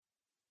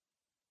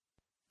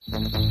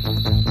Tally-ho!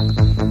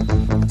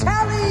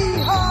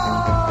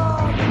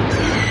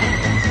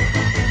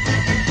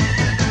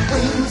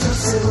 Wings of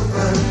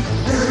silver,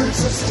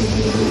 nerves of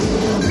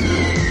steel.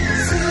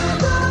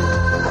 Silverhawks,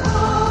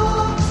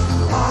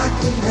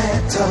 partly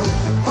metal,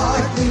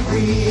 partly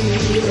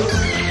real.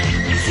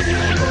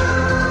 Silverhawks,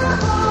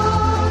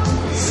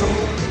 so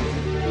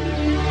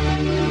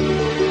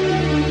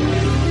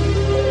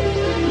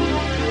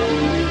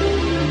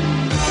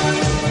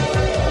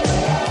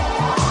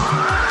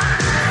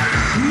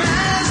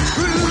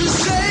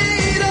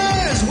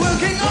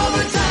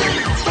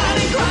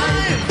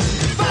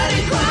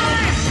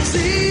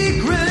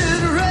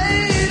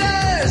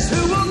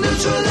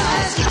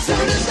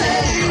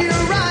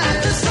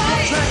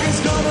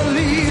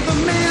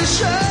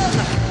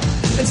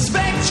and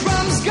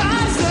Spectrum's got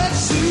that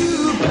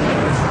supervision.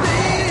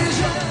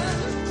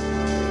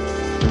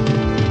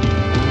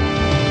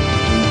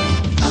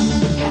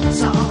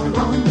 Thundercats are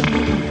on the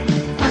move.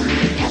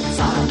 Thundercats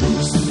are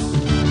loose.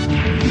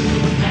 Feel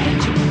the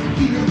magic,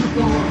 feel the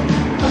roar.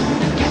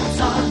 Thundercats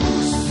are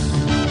loose.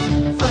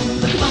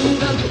 Thunder,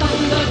 thunder,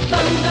 thunder,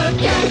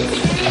 Thundercats.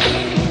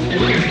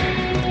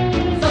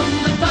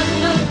 Thunder,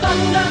 thunder,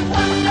 thunder,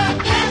 Thundercats.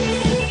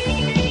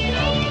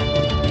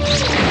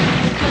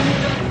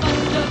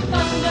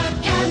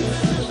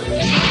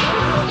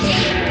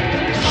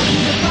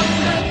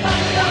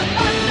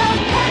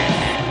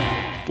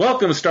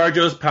 Welcome to Star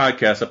Joe's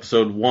Podcast,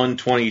 episode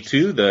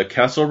 122, The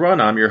Kessel Run.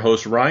 I'm your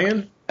host,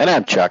 Ryan. And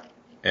I'm Chuck.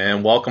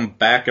 And welcome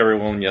back,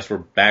 everyone. Yes, we're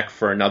back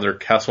for another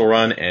Kessel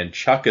Run, and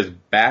Chuck is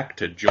back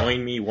to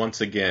join me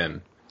once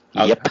again.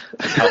 Yep.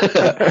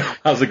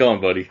 How's it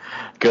going, buddy?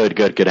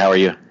 Good. How are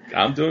you?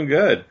 I'm doing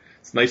good.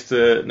 It's nice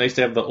to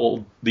have the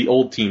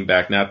old team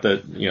back. Not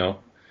that, not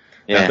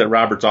that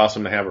Robert's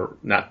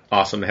not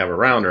awesome to have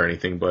around or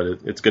anything, but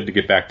it's good to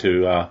get back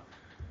to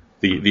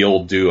the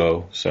old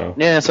duo. So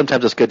yeah,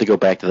 sometimes it's good to go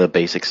back to the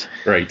basics.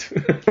 Right.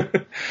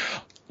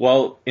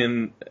 Well,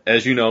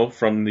 as you know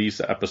from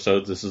these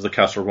episodes, this is the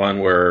Kessel Run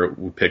where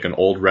we pick an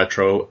old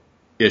retro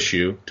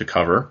issue to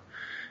cover.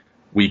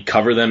 We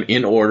cover them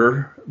in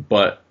order,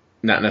 but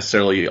not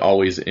necessarily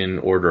always in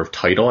order of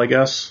title, I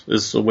guess,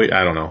 is the way.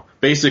 I don't know.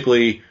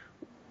 Basically,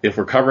 if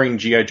we're covering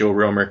G.I. Joe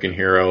Real American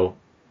Hero,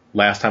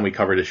 last time we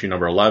covered issue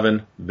number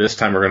 11. This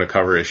time we're going to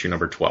cover issue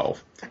number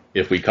 12.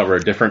 If we cover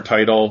a different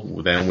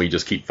title, then we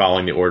just keep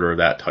following the order of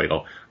that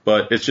title.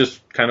 But it's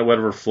just kind of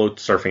whatever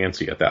floats our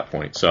fancy at that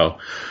point. So,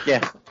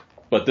 yeah.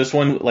 But this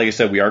one, like I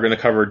said, we are going to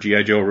cover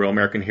G.I. Joe Real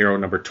American Hero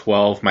number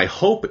 12. My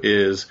hope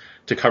is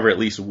to cover at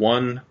least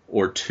one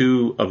or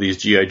two of these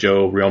G.I.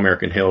 Joe Real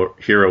American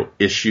Hero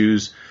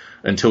issues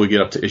until we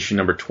get up to issue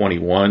number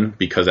 21,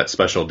 because that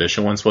special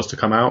edition one's supposed to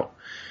come out.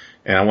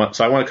 And I want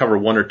to cover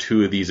one or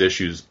two of these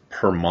issues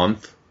per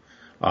month,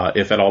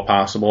 if at all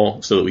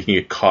possible, so that we can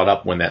get caught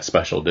up when that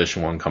special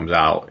edition one comes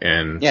out.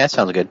 And yeah, that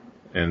sounds good.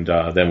 And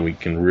then we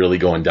can really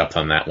go in depth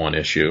on that one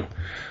issue.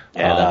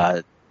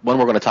 And one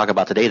we're going to talk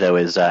about today, though,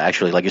 is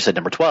actually, like you said,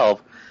 number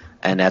 12,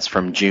 and that's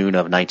from June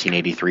of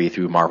 1983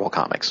 through Marvel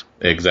Comics.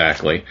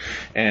 Exactly.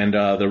 And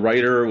the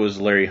writer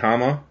was Larry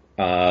Hama.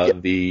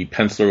 The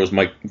penciler was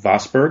Mike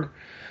Vosberg.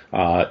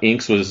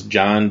 Inks was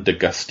John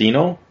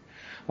DeGustino.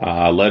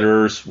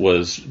 Letters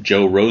was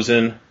Joe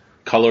Rosen.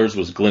 Colors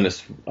was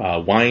Glynis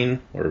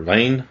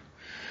Vane.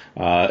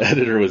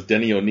 Editor was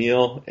Denny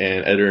O'Neil,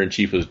 and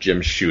editor-in-chief was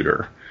Jim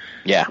Shooter.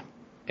 Yeah.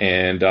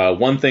 And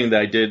one thing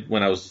that I did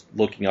when I was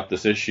looking up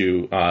this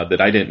issue that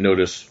I didn't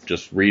notice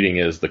just reading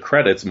is the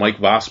credits. Mike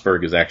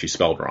Vosberg is actually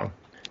spelled wrong.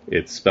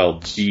 It's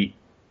spelled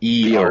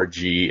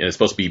G-E-R-G, and it's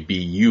supposed to be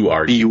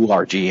B-U-R-G.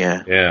 B-U-R-G,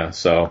 yeah. Yeah,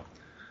 so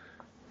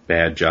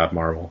bad job,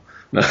 Marvel.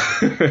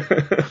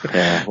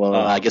 Yeah, well,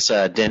 I guess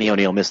Denny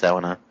O'Neil missed that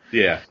one, huh?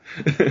 Yeah.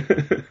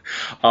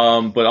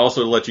 But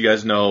also to let you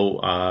guys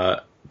know,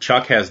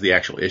 Chuck has the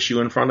actual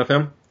issue in front of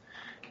him,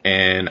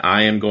 and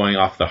I am going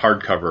off the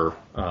hardcover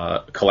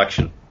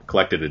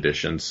collected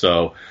edition.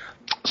 So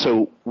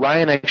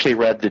Ryan actually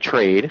read the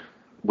trade,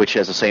 which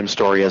has the same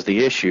story as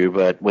the issue,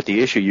 but with the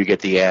issue you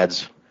get the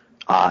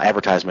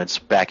advertisements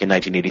back in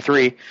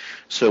 1983.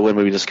 So when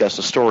we discuss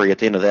the story, at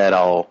the end of that,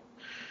 I'll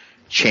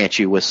chant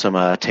you with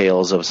some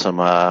tales of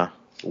some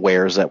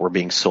wares that were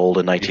being sold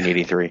in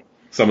 1983.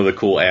 Some of the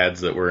cool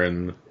ads that were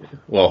in,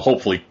 well,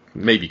 hopefully,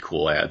 maybe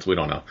cool ads. We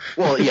don't know.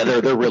 Well, yeah,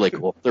 they're really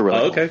cool. They're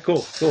really okay, cool.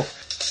 The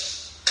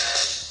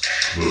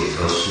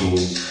Kessel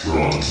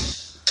Run.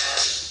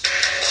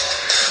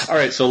 All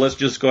right, so let's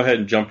just go ahead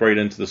and jump right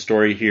into the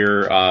story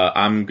here.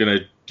 I'm going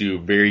to do a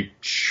very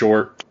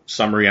short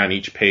summary on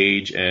each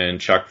page, and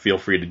Chuck, feel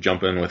free to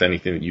jump in with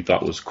anything that you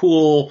thought was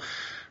cool,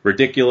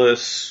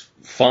 ridiculous,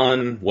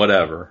 fun,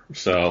 whatever.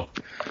 So,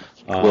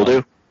 will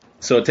do.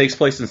 So it takes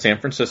place in San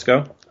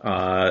Francisco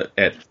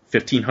at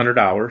 1500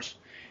 hours,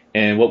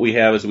 and what we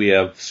have is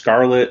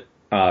Scarlet,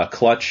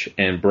 Clutch,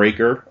 and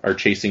Breaker are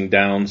chasing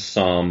down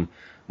some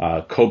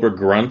Cobra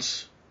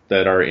grunts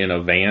that are in a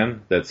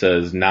van that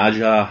says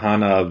Naja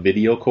Hana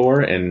Video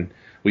Corps, and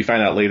we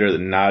find out later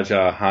that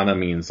Naja Hana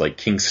means like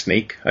King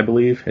Snake, I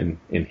believe, in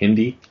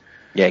Hindi.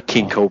 Yeah,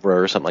 King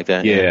Cobra or something like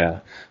that. Yeah.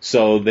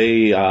 So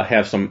they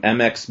have some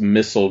MX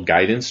missile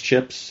guidance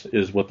chips,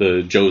 is what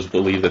the Joes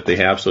believe that they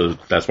have. So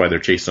that's why they're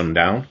chasing them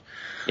down.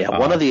 Yeah,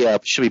 one of the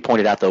should be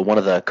pointed out though. One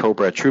of the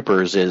Cobra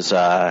troopers is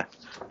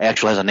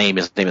actually has a name.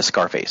 His name is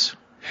Scarface.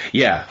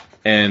 Yeah,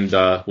 and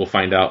we'll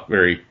find out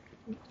very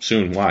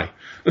soon why.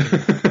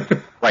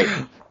 Right.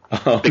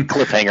 Big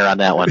cliffhanger on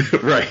that one.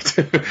 Right.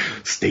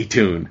 Stay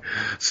tuned.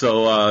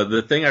 So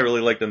the thing I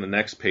really liked on the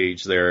next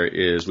page there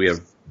is we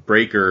have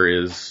Breaker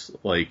is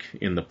like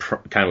in the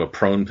kind of a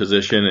prone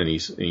position, and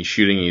he's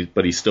shooting,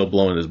 but he's still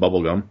blowing his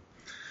bubble gum.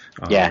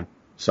 Yeah.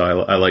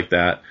 So I like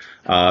that.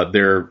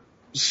 They're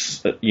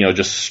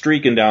just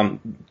streaking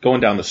going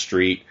down the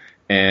street,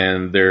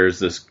 and there's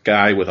this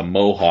guy with a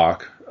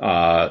mohawk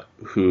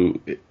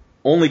who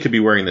only could be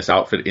wearing this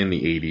outfit in the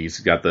 80s. He's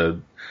got the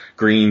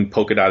green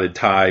polka dotted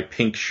tie,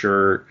 pink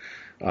shirt,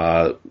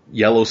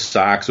 yellow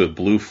socks with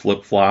blue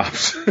flip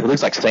flops. It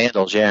looks like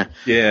sandals, yeah.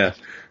 Yeah.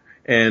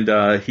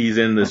 And he's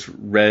in this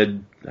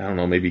red, I don't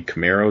know, maybe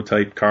Camaro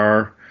type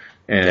car.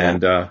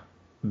 And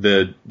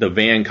the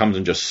van comes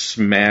and just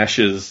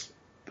smashes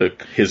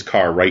his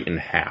car right in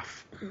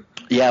half.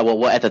 Yeah,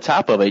 well, at the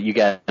top of it, you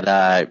got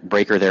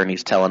Breaker there, and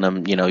he's telling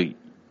him,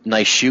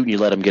 nice shoot, and you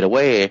let him get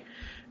away.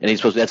 And he's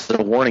supposed that's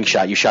the warning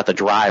shot. You shot the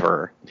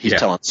driver. He's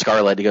telling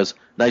Scarlett, he goes,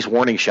 nice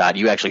warning shot.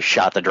 You actually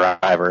shot the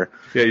driver.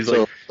 Yeah, he's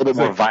so like, a little bit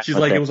more violent. She's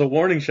like, it was a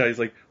warning shot. He's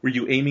like, were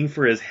you aiming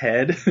for his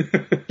head?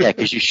 Yeah,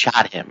 because you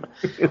shot him.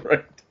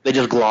 Right. They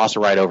just gloss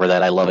right over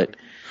that. I love it.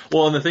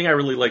 Well, and the thing I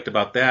really liked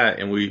about that,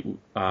 and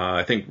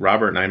I think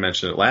Robert and I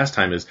mentioned it last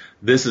time, is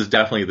this is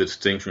definitely the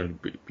distinction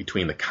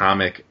between the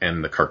comic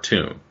and the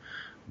cartoon.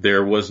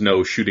 There was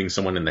no shooting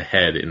someone in the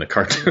head in the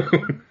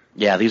cartoon.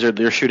 Yeah,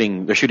 they're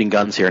shooting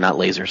guns here, not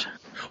lasers.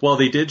 Well,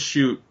 they did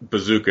shoot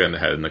Bazooka in the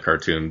head in the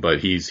cartoon, but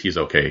he's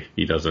okay.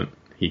 He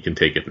can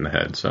take it in the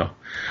head. So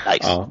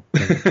nice.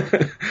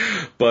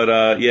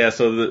 But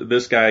so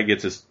this guy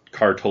gets his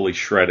car totally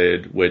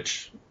shredded,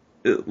 which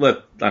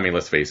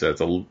let's face it,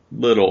 it's a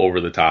little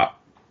over the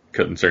top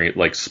considering it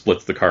like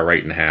splits the car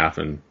right in half,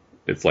 and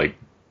it's like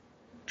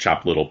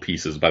chopped little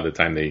pieces by the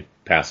time they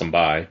pass him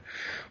by.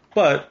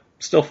 But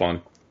still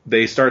fun.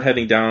 They start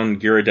heading down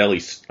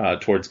Ghirardelli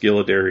towards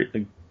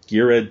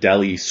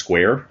Ghirardelli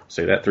Square.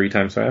 Say that 3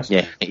 times fast.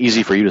 Yeah,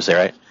 easy for you to say,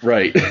 right?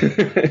 Right.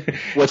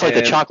 Well, it's like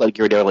the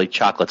Ghirardelli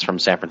chocolates from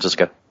San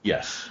Francisco.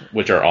 Yes,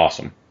 which are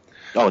awesome.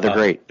 Oh, they're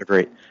great. They're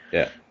great.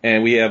 Yeah,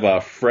 and we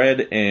have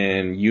Fred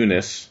and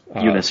Eunice.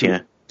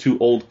 This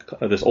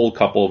old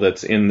couple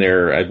that's in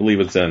there. I believe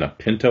it's in a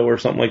Pinto or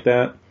something like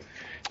that.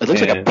 It looks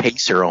like a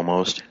Pacer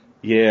almost.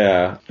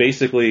 Yeah,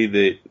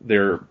 basically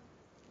they're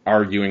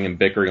arguing and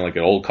bickering like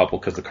an old couple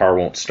because the car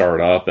won't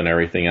start up and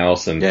everything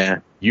else.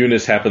 And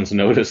Eunice happens to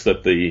notice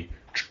that the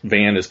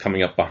van is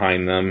coming up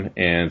behind them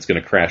and it's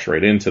going to crash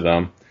right into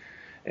them.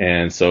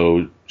 And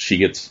so she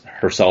gets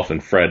herself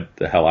and Fred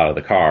the hell out of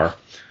the car.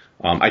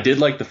 I did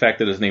like the fact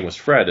that his name was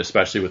Fred,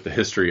 especially with the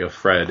history of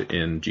Fred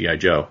in G.I.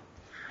 Joe.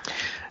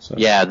 So.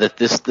 Yeah,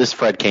 this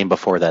Fred came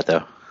before that,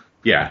 though.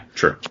 Yeah,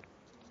 true.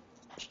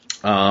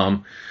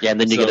 And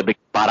then you get a big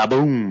bada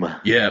boom.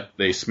 Yeah,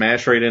 they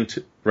smash right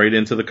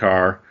into the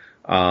car,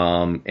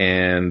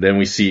 and then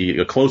we see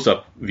a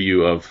close-up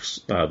view of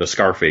the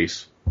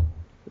Scarface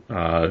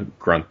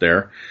grunt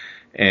there,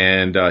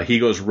 and he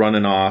goes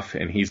running off,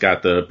 and he's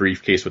got the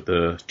briefcase with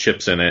the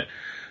chips in it.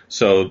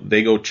 So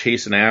they go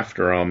chasing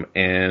after him,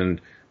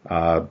 and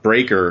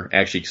Breaker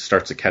actually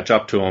starts to catch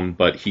up to him,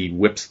 but he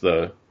whips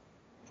the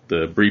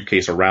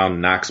briefcase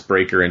around, knocks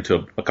Breaker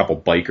into a couple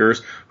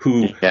bikers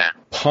who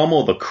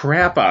pummel the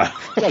crap out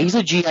of him. Yeah, he's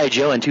a G.I.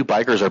 Joe, and 2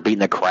 bikers are beating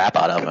the crap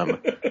out of him.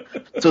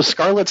 So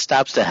Scarlett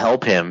stops to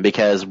help him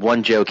because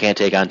one Joe can't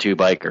take on 2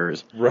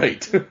 bikers.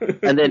 Right.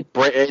 and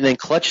then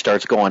Clutch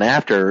starts going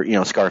after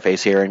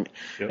Scarface here,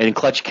 and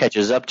Clutch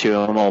catches up to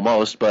him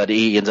almost, but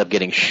he ends up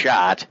getting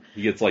shot.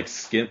 He gets like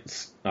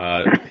hit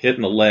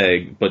in the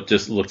leg, but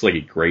just looks like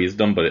he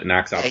grazed him, but it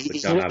knocks out the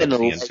gun out of his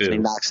hand too. He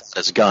knocks out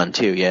his gun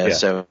too, yeah.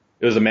 So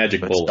it was a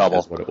magic bullet,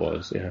 that's what it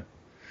was, yeah.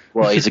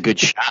 Well, he's a good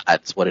shot,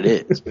 that's what it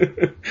is.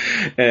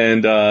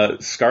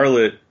 And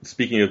Scarlett,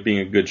 speaking of being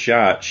a good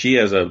shot, she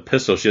has a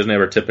pistol. She doesn't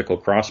have her typical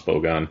crossbow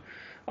gun.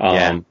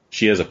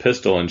 She has a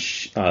pistol, and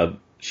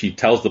she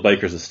tells the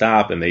bikers to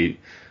stop, and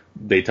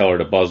they tell her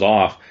to buzz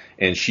off,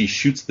 and she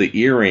shoots the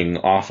earring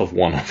off of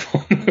one of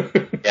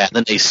them. Yeah,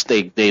 and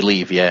then they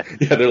leave, yeah.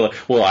 Yeah, they're like,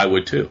 well, I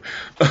would too.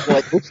 Well,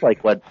 it looks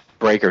like what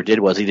Breaker did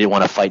was he didn't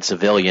want to fight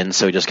civilians,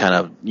 so he just kind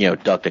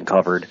of, ducked and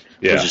covered.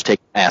 Yeah. Just take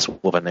ass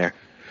whooping there.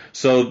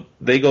 So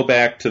they go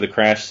back to the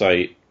crash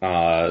site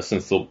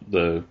since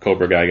the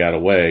Cobra guy got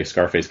away,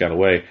 Scarface got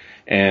away,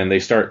 and they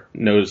start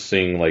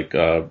noticing like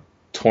a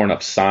torn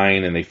up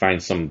sign, and they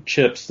find some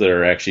chips that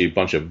are actually a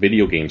bunch of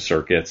video game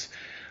circuits,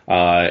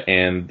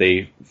 and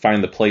they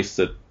find the place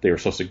that they were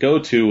supposed to go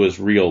to was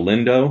Rio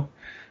Lindo,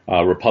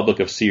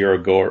 Republic of Sierra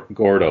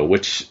Gordo,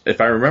 which,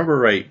 if I remember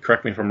right,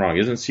 correct me if I'm wrong,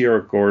 isn't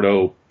Sierra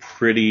Gordo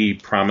pretty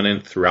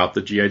prominent throughout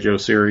the G.I. Joe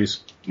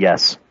series?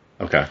 Yes.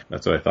 Okay,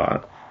 that's what I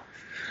thought.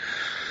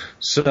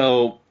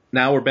 So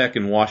now we're back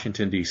in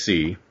Washington,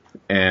 D.C.,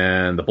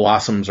 and the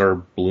blossoms are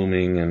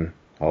blooming and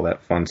all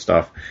that fun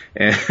stuff.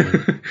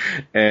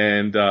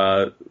 And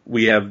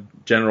we have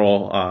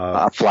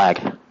General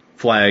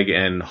Flag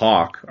and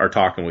Hawk are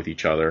talking with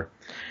each other,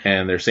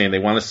 and they're saying they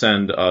want to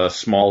send a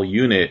small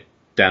unit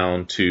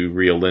down to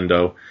Rio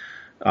Lindo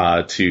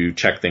to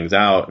check things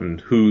out,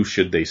 and who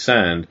should they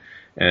send?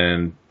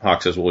 And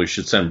Hawk says, well, we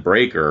should send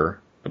Breaker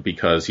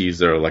because he's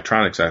their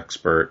electronics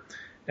expert.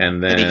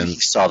 And then he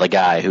saw the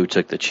guy who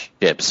took the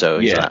chip, so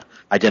he's not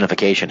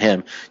identification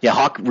him. Yeah,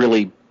 Hawk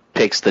really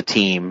picks the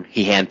team.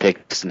 He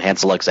handpicks and hand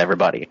selects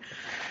everybody.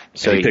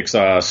 So he picks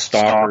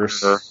Stalker,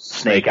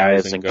 Snake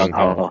Eyes, and Gung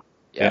Ho.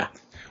 Yeah.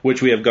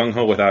 Which we have Gung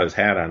Ho without his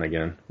hat on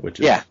again, which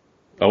is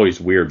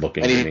always weird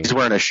looking. And he's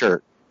wearing a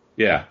shirt.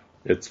 Yeah,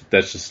 that's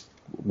just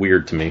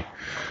weird to me.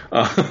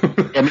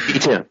 Yeah, me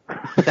too.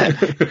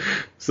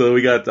 So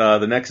we got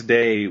the next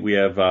day we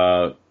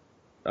have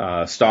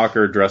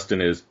Stalker dressed in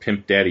his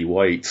Pimp Daddy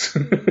whites.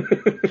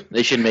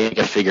 They should make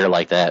a figure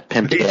like that,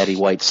 Pimp Daddy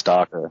White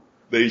Stalker.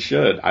 They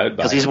should.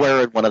 Because he's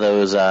wearing one of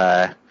those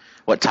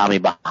Tommy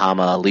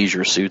Bahama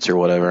leisure suits or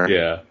whatever.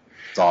 Yeah,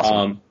 it's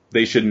awesome.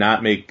 They should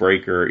not make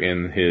Breaker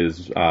in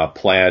his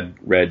plaid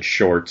red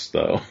shorts,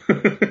 though.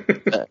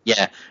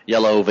 Yeah,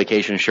 yellow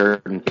vacation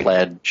shirt and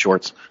plaid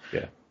shorts.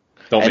 Yeah,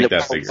 don't make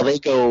that figure. So they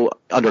go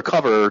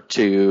undercover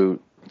to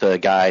the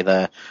guy,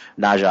 the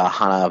Naja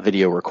Hana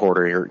video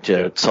recorder,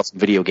 to sell some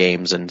video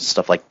games and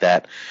stuff like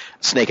that.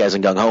 Snake Eyes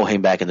and Gung Ho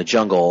hang back in the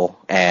jungle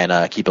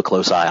and keep a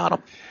close eye on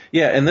them.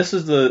 Yeah, and this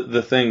is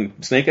the thing.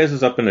 Snake Eyes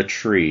is up in a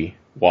tree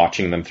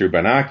watching them through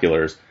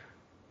binoculars.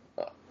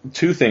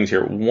 Two things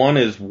here. One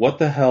is, what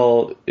the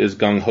hell is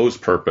Gung Ho's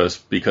purpose?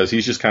 Because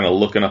he's just kind of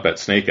looking up at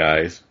Snake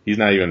Eyes. He's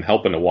not even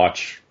helping to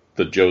watch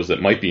the Joes that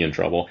might be in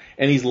trouble.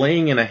 And he's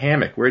laying in a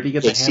hammock. Where did he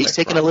get the hammock He's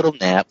taking from? a little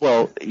nap.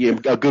 Well,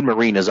 a good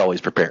Marine is always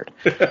prepared.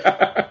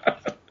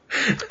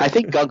 I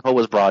think Gung Ho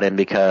was brought in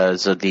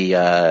because of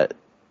the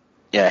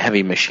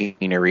heavy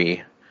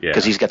machinery.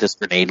 Because he's got this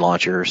grenade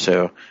launcher.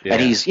 So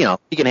and he's he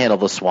can handle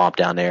the swamp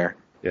down there.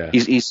 Yeah,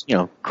 he's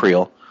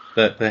Creole.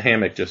 The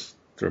hammock just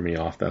threw me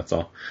off. That's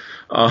all.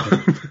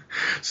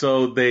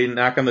 So they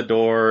knock on the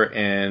door,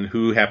 and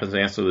who happens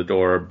to answer the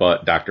door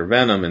but Dr.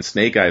 Venom, and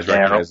Snake Eyes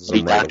recognizes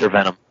him right Dr. away.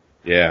 Venom.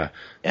 Yeah.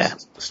 Yeah.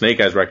 Snake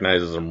Eyes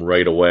recognizes him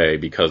right away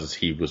because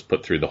he was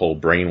put through the whole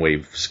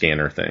brainwave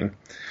scanner thing.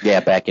 Yeah,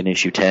 back in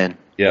issue 10.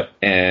 Yep.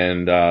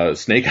 And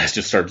Snake Eyes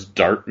just starts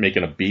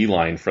making a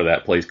beeline for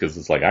that place because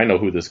it's like, I know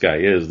who this guy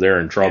is. They're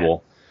in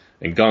trouble.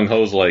 Yeah. And Gung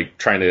Ho's like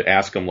trying to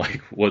ask him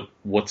like,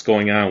 what's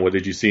going on? What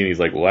did you see? And he's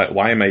like,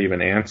 why am I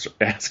even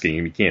asking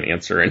him? You can't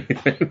answer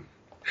anything.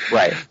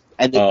 Right.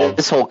 And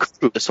this whole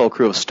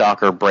crew of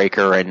Stalker,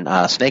 Breaker,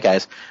 and Snake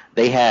Eyes,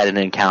 they had an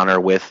encounter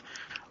with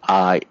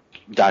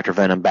Dr.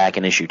 Venom back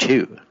in issue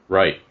 2.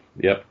 Right.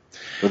 Yep.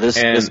 So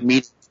this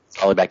meets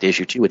all the way back to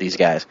issue 2 with these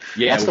guys.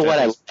 Yeah, that's the one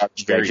I love about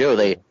G.I.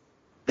 Joe.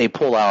 They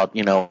pull out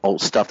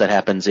stuff that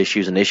happens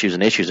issues and issues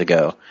and issues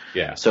ago.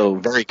 Yeah. So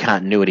very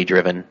continuity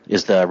driven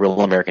is the Real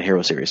American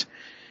Hero series.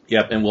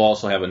 Yep. And we'll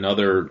also have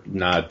another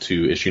nod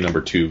to issue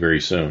number 2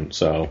 very soon.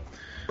 So.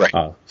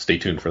 Right. Stay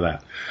tuned for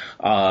that.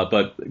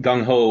 But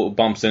Gung Ho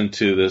bumps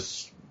into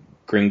this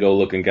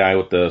gringo-looking guy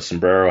with the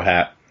sombrero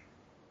hat,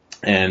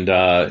 and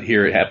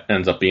here it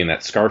ends up being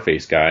that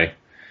Scarface guy,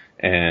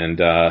 and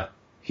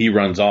he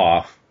runs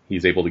off.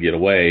 He's able to get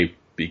away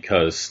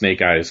because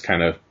Snake Eyes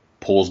kind of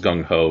pulls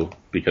Gung Ho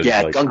because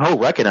Gung Ho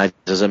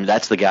recognizes him.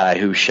 That's the guy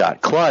who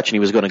shot Clutch, and he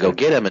was going to go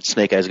get him, and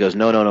Snake Eyes goes,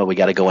 no, we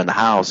got to go in the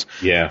house.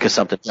 Yeah, because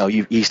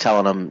he's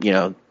telling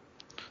him,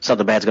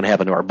 something bad's going to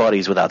happen to our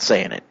buddies without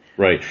saying it.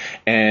 Right.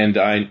 And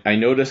I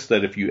noticed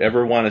that if you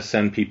ever want to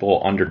send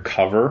people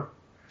undercover,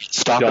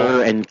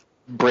 Stalker and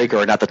Breaker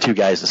are not the two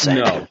guys to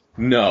send.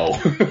 No.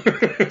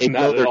 They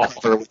blow their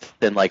cover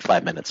within like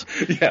 5 minutes.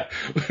 Yeah.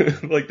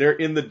 Like they're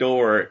in the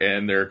door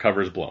and their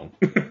cover's blown.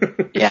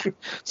 Yeah.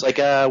 It's like,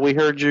 we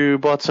heard you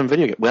bought some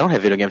video games. We don't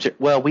have video games.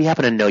 Well, we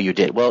happen to know you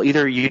did. Well,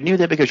 either you knew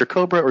that because you're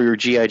Cobra or you're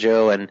G.I.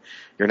 Joe and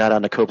you're not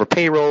on the Cobra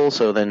payroll,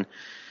 so then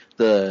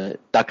the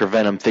Dr.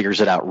 Venom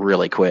figures it out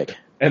really quick.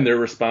 And their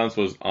response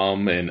was,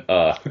 and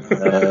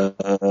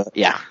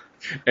yeah.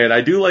 And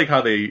I do like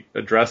how they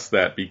address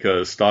that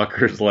because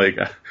Stalker's like,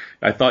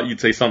 I thought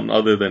you'd say something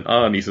other than,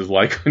 and he says,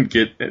 well, I couldn't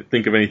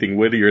think of anything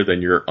wittier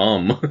than your,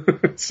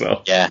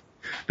 So. Yeah.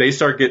 They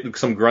start getting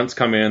some grunts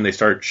come in, they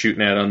start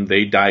shooting at them,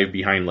 they dive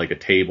behind like a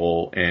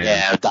table, and.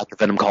 Yeah, Dr.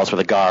 Venom calls for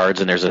the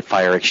guards and there's a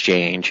fire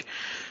exchange.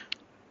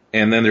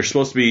 And then there's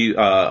supposed to be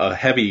a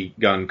heavy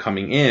gun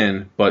coming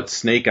in, but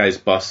Snake Eyes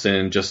busts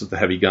in just as the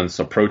heavy gun's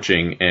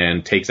approaching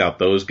and takes out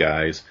those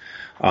guys.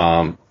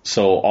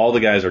 So all the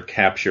guys are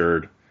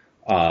captured,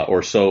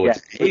 or so it's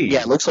believed.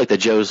 Yeah, it looks like the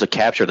Joes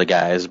capture the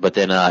guys, but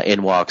then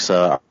in walks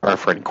our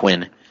friend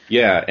Quinn.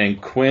 Yeah,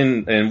 and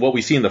Quinn, and what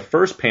we see in the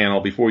first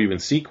panel before we even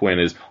see Quinn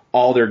is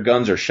all their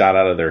guns are shot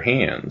out of their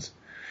hands.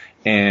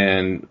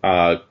 And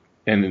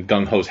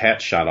Gung Ho's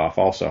hat's shot off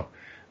also.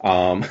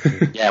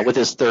 Yeah, with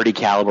his .30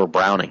 caliber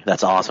Browning.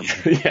 That's awesome.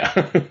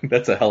 Yeah,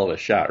 that's a hell of a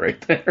shot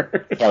right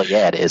there. Hell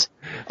yeah, it is.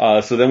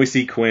 So then we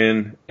see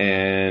Quinn,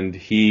 and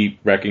he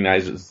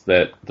recognizes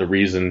that the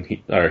reason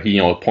he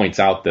points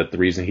out that the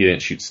reason he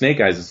didn't shoot Snake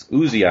Eyes'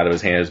 Uzi out of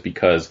his hand is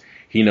because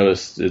he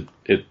noticed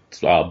its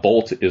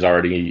bolt is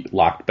already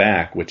locked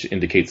back, which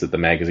indicates that the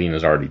magazine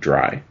is already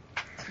dry.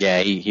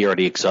 Yeah, he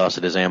already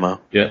exhausted his ammo.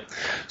 Yeah.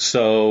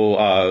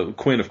 So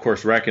Quinn, of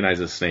course,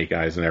 recognizes Snake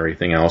Eyes and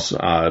everything else.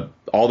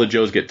 All the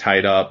Joes get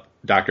tied up.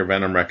 Dr.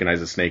 Venom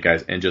recognizes Snake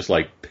Eyes and just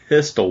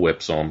pistol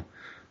whips him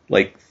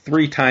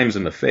 3 times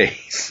in the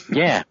face.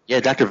 Yeah,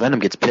 Dr. Venom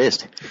gets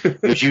pissed.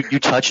 Because you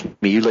touched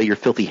me, you lay your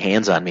filthy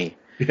hands on me.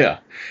 Yeah.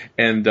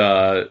 And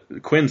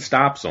Quinn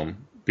stops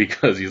him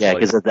because he's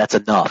because that's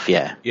enough,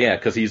 yeah. Yeah,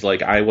 because he's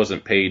I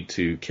wasn't paid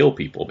to kill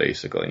people,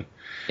 basically.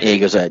 Yeah, he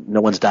goes,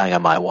 no one's dying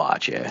on my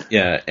watch, yeah.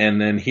 Yeah,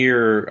 and then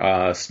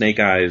here, Snake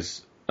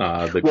Eyes...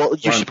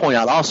 you should point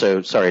out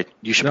also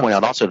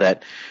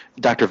that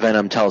Dr.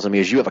 Venom tells him,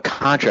 you have a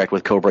contract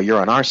with Cobra, you're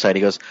on our side.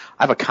 He goes,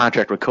 I have a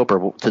contract with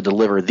Cobra to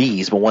deliver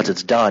these, but once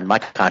it's done, my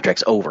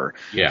contract's over.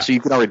 Yeah. So you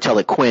can already tell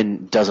that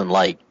Quinn doesn't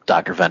like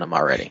Dr. Venom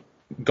already.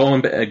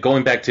 Going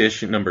back to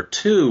issue number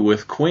 2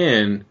 with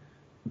Quinn,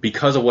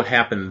 because of what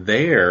happened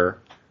there,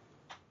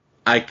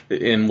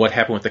 and what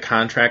happened with the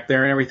contract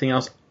there and everything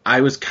else,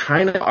 I was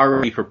kind of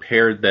already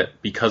prepared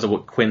that because of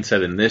what Quinn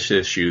said in this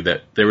issue,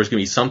 that there was going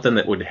to be something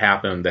that would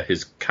happen, that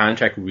his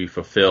contract would be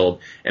fulfilled,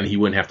 and he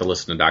wouldn't have to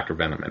listen to Dr.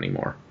 Venom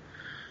anymore.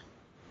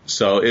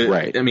 So,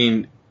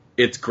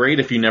 it's great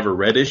if you never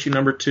read issue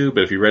number 2,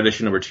 but if you read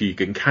issue number 2, you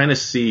can kind of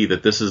see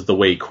that this is the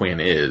way Quinn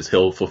is.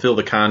 He'll fulfill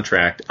the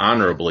contract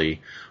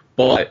honorably,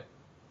 but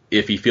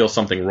if he feels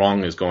something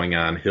wrong is going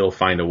on, he'll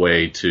find a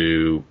way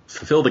to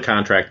fulfill the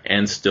contract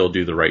and still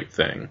do the right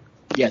thing.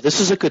 Yeah, this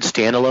is a good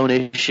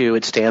standalone issue.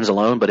 It stands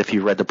alone, but if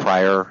you read the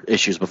prior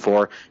issues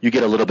before, you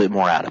get a little bit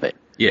more out of it.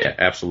 Yeah,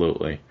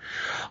 absolutely.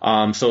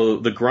 So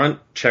the Grunt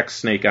checks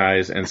Snake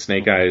Eyes, and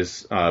Snake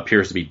Eyes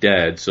appears to be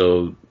dead.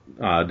 So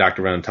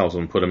Dr. Venom tells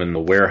him to put him in the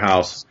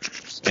warehouse,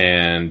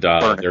 and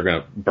they're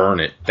going to burn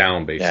it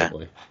down,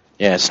 basically.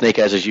 Yeah, Snake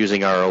Eyes is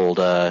using our old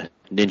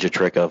ninja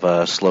trick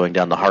of slowing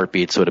down the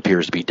heartbeat, so it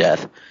appears to be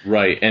death.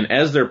 Right, and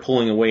as they're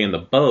pulling away in the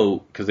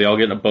boat, because they all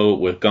get in a boat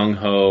with Gung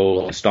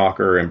Ho,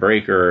 Stalker, and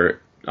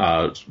Breaker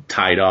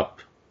tied up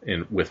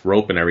with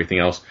rope and everything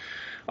else,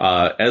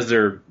 as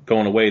they're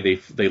going away,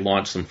 they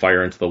launch some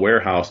fire into the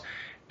warehouse,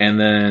 and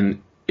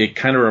then it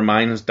kind of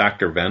reminds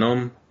Dr.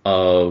 Venom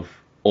of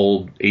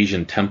old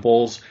Asian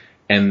temples,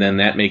 and then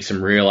that makes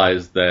him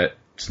realize that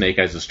Snake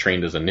Eyes is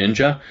trained as a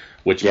ninja,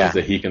 which means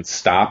that he can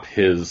stop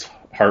his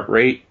heart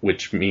rate,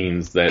 which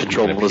means that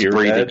control his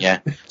breathing. Yeah,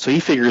 so he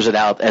figures it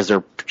out as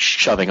they're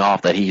shoving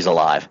off that he's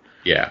alive.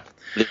 Yeah,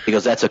 he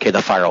goes, "That's okay.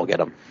 The fire will get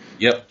him."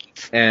 Yep.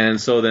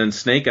 And so then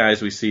Snake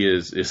Eyes we see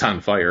is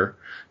on fire.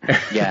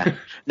 Yeah.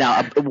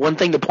 Now, one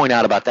thing to point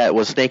out about that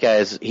was Snake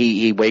Eyes.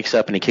 He wakes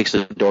up and he kicks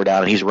the door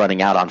down and he's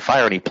running out on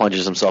fire and he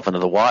plunges himself into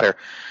the water.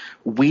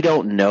 We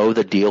don't know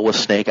the deal with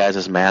Snake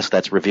Eyes' mask.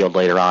 That's revealed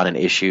later on in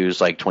issues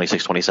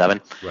 26, 27.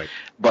 Right.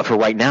 But for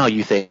right now,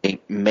 you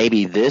think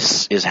maybe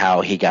this is how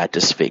he got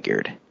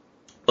disfigured.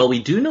 Well,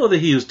 we do know that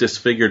he was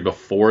disfigured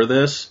before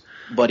this.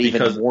 But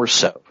even more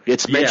so.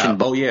 It's mentioned.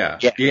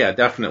 Yeah,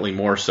 definitely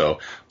more so.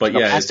 But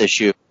last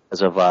issue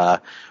because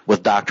of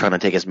with Doc trying to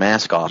take his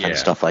mask off and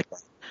stuff like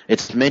that.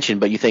 It's mentioned,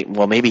 but you think,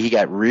 well, maybe he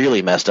got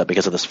really messed up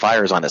because of this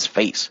fires on his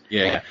face.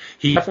 Yeah,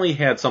 he definitely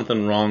had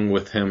something wrong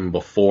with him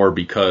before,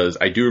 because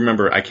I do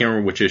remember, I can't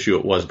remember which issue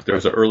it was, but there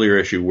was an earlier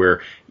issue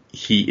where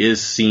he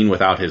is seen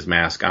without his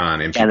mask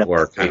on, and people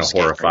are kind of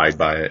horrified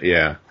by it.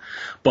 Yeah,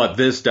 but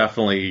this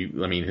definitely,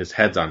 his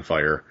head's on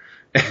fire.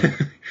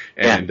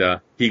 And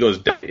he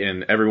goes,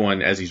 and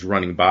everyone, as he's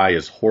running by,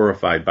 is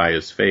horrified by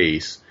his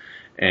face.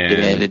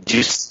 And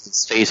just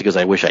his face, he goes,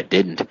 I wish I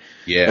didn't.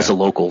 Yeah. That's the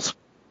locals.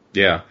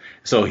 Yeah.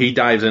 So he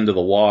dives into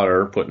the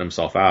water, putting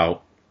himself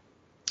out.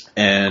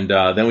 And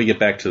then we get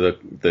back to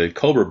the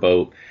Cobra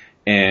boat,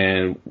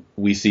 and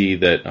we see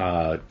that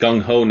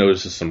Gung Ho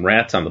notices some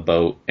rats on the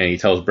boat, and he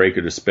tells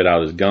Breaker to spit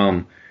out his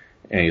gum.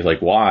 And he's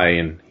like, why?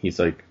 And he's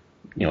like,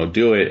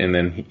 do it. And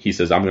then he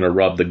says, I'm going to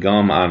rub the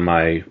gum on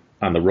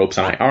the ropes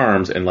on my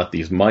arms and let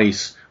these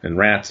mice and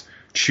rats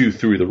chew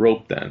through the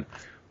rope then.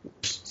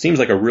 Seems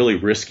like a really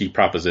risky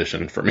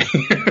proposition for me.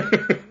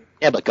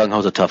 Yeah, but Gung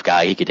Ho's a tough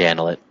guy. He could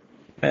handle it.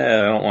 I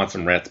don't want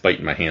some rats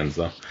biting my hands,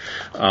 though.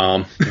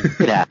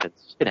 It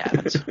happens. It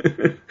happens.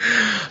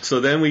 So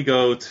then we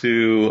go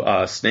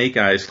to Snake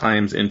Eyes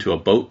climbs into a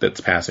boat that's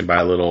passing by,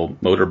 a little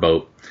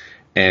motorboat,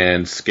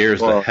 and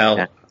scares the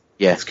hell.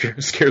 Yeah.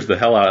 Scares the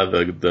hell out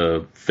of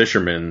the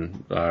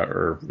fisherman,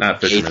 or not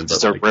fisherman, but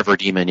it's a river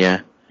demon.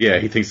 Yeah. Yeah,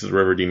 he thinks it's a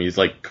river demon. He's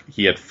like,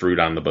 he had fruit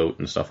on the boat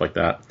and stuff like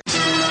that.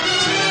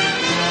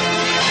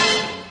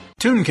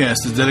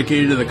 Tooncast is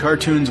dedicated to the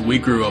cartoons we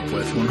grew up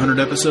with. 100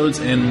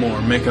 episodes and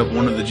more make up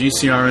one of the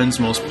GCRN's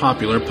most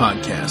popular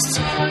podcasts.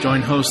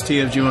 Join hosts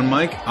TFG and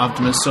Mike,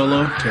 Optimus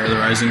Solo, Terror the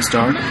Rising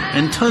Star,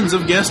 and tons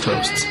of guest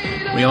hosts.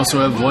 We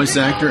also have voice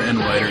actor and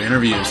writer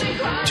interviews.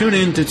 Tune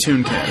in to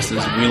Tooncast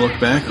as we look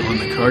back on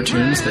the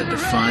cartoons that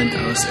defined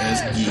us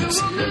as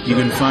geeks. You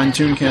can find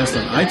Tooncast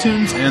on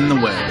iTunes and the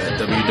web at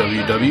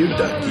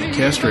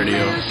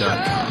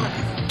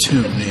www.geekcastradio.com.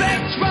 Tune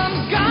in.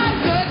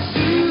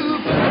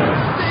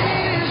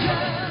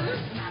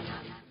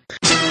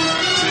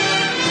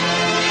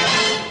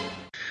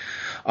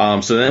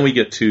 So then we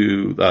get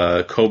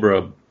to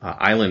Cobra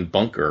Island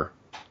bunker,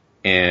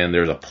 and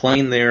there's a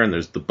plane there, and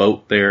there's the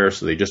boat there.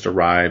 So they just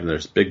arrived, and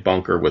there's a big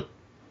bunker with,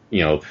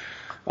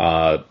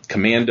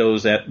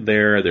 commandos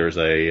there. There's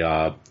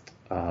a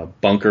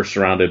bunker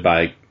surrounded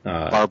by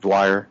barbed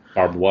wire,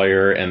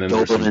 and then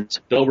there's some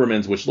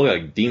Dobermans, which look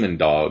like demon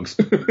dogs.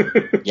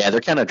 Yeah, they're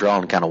kind of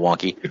drawn kind of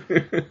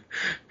wonky.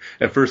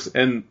 At first,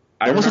 and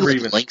I remember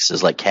even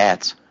lynxes like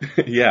cats.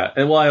 Yeah,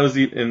 and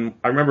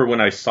I remember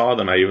when I saw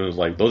them, I even was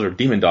like, "Those are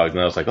demon dogs,"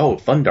 and I was like, "Oh,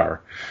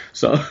 Thundar."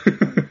 So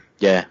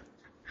yeah.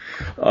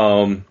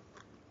 So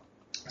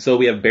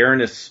we have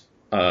Baroness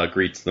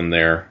greets them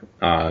there.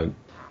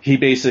 She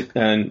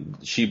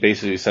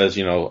basically says,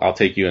 "I'll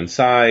take you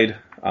inside.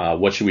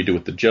 What should we do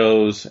with the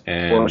Joes?"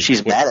 And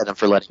she's mad at him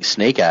for letting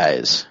Snake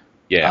Eyes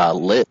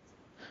live.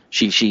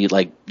 She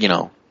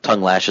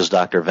tongue lashes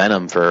Dr.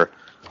 Venom for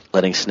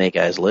letting Snake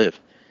Eyes live.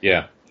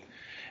 Yeah.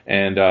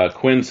 And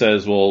Quinn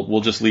says, "Well, we'll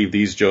just leave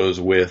these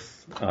Joes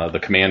with the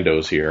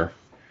commandos here."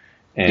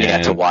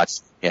 And to watch.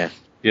 Yeah.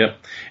 Yep.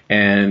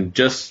 And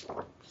just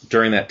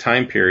during that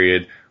time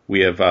period,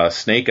 we have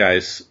Snake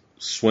Eyes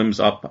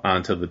swims up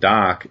onto the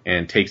dock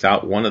and takes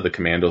out one of the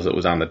commandos that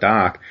was on the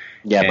dock.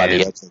 Yeah, by the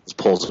head, just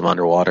pulls him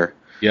underwater.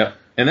 Yep.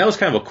 And that was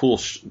kind of a cool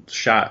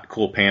shot,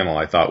 cool panel,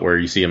 I thought, where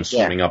you see him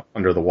swimming up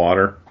under the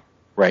water.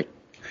 Right.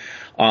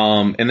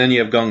 And then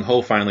you have Gung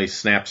Ho finally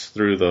snaps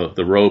through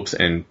the ropes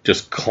and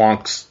just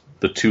clunks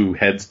the two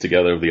heads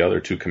together of the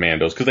other two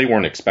commandos because they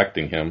weren't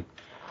expecting him.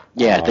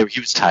 Yeah, he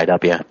was tied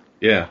up. Yeah.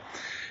 Yeah,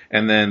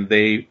 and then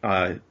they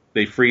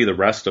free the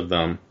rest of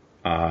them,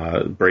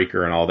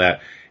 Breaker and all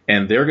that,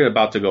 and they're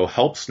about to go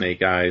help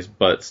Snake Eyes,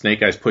 but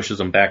Snake Eyes pushes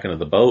them back into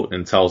the boat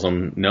and tells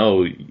them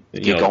no,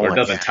 or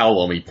doesn't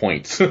tell them. He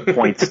points.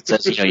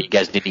 Says, you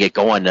guys need to get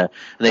going. And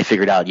they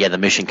figured out, the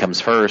mission comes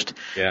first.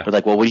 Yeah. They're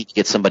like, well, we need to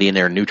get somebody in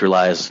there and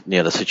neutralize,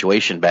 the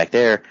situation back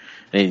there.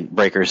 And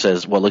Breaker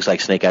says, well, it looks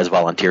like Snake Eyes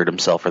volunteered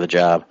himself for the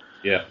job.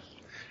 Yeah,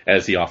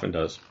 as he often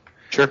does.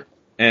 Sure.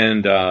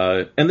 And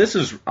this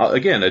is,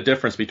 again, a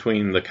difference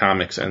between the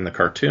comics and the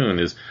cartoon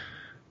is,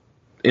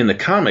 in the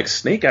comics,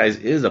 Snake Eyes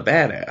is a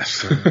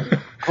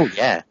badass. Oh,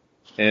 yeah.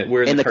 And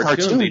where in the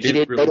cartoon they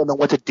don't know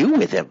what to do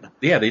with him.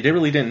 Yeah, they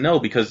really didn't know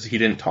because he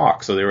didn't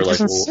talk. So they were he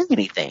doesn't say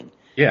anything.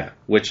 Yeah,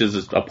 which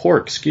is a poor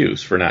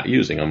excuse for not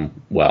using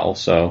him well.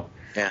 So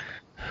yeah.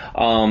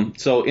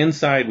 So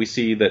inside we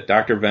see that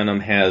Dr. Venom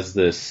has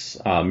this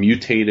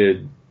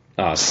mutated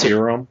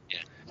serum,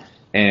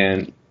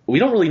 and we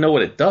don't really know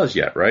what it does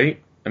yet,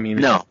 right? I mean,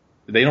 no.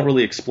 They don't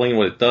really explain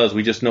what it does.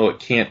 We just know it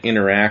can't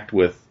interact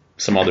with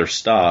some other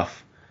stuff.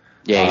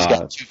 Yeah, he's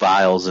got 2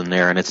 vials in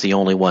there, and it's the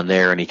only one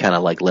there, and he kind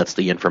of lets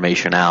the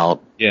information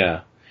out.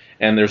 Yeah,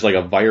 and there's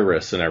a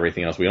virus and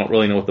everything else. We don't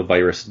really know what the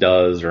virus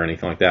does or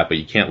anything like that, but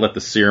you can't let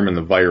the serum and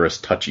the virus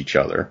touch each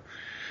other.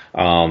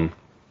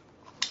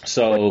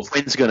 So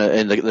Quinn's gonna,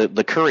 and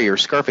the courier,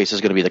 Scarface, is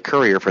going to be the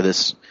courier for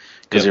this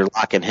because they're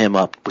locking him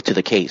up to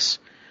the case.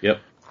 Yep.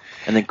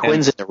 And then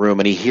Quinn's in the room,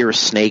 and he hears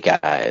Snake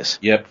Eyes.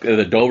 Yep,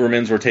 the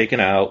Dobermans were taken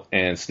out,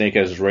 and Snake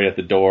Eyes is right at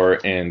the door,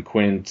 and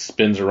Quinn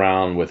spins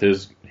around with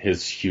his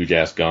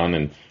huge-ass gun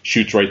and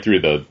shoots right through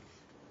the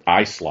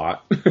eye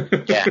slot.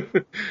 Yeah.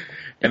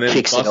 And then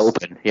kicks it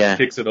open. Yeah.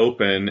 Kicks it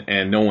open,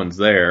 and no one's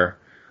there.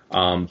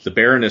 The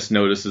Baroness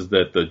notices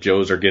that the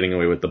Joes are getting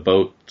away with the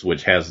boat,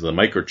 which has the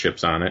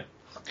microchips on it.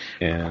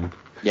 And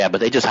yeah,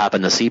 but they just hop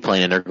in the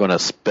seaplane, and they're going to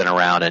spin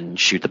around and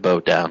shoot the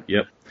boat down.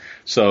 Yep.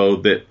 So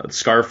the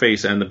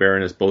Scarface and the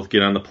Baroness both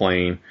get on the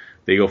plane.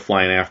 They go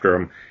flying after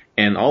them.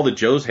 And all the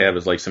Joes have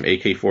is some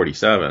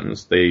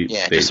AK-47s. They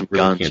some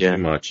really guns, can't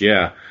do much.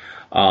 Yeah.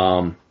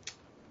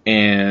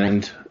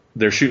 And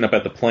they're shooting up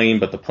at the plane,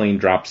 but the plane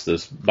drops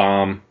this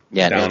bomb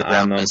down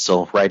on them.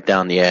 Missile right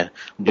down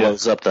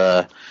blows up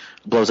the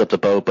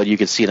boat. But you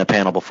can see in a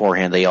panel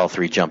beforehand, they all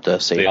 3 jump to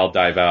safety. They all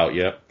dive out.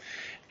 Yep.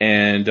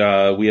 And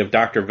we have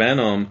Dr.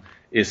 Venom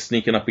is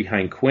sneaking up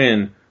behind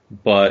Quinn,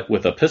 but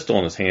with a pistol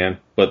in his hand.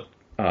 But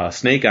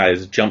Snake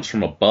Eyes jumps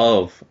from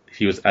above.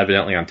 He was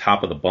evidently on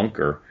top of the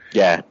bunker.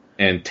 Yeah.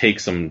 And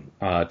takes out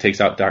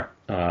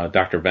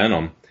Dr.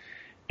 Venom.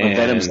 And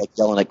Venom's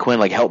yelling at Quinn,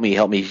 help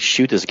me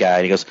shoot this guy.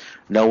 And he goes,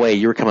 no way,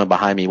 you were coming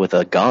behind me with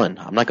a gun.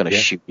 I'm not going to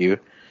shoot you.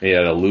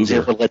 Yeah, a Luger.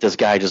 Never let this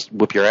guy just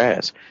whip your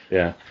ass.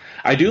 Yeah.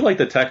 I do like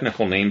the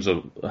technical names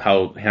of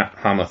how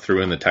Hama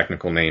threw in the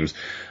technical names.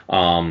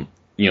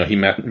 He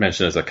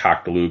mentioned as a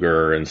cocked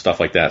Luger and stuff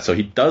like that. So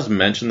he does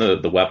mention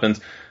the weapons.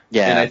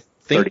 Yeah, and I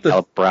think 30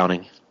 caliber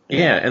Browning.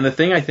 Yeah, and the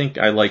thing I think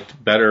I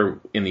liked better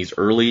in these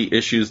early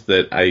issues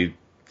that I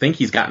think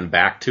he's gotten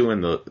back to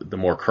in the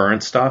more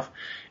current stuff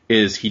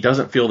is he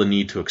doesn't feel the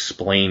need to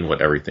explain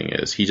what everything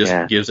is. He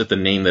just gives it the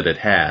name that it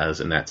has,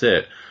 and that's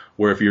it.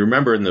 Where if you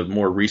remember in the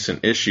more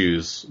recent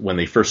issues, when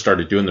they first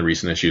started doing the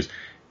recent issues,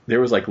 there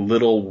was like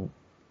little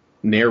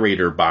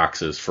narrator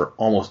boxes for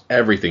almost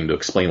everything to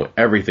explain what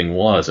everything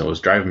was, and it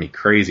was driving me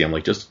crazy. I'm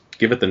like, just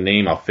give it the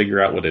name, I'll figure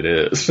out what it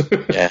is.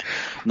 Yeah.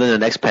 And then the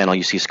next panel,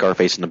 you see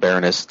Scarface and the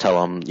Baroness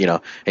tell him,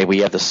 hey, we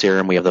have the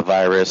serum, we have the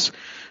virus.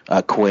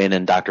 Quinn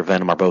and Dr.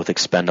 Venom are both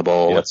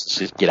expendable. Yep. Let's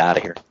just get out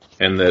of here.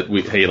 And that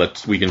we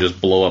can just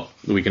blow up,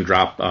 we can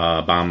drop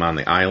a bomb on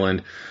the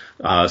island.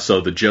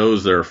 So the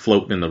Joes that are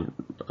floating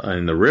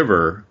in the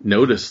river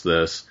notice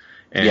this.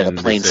 And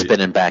the plane's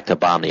spinning back to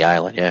bomb the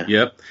island. Yeah.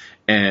 Yep.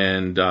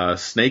 And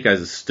Snake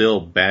Eyes is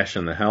still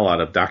bashing the hell out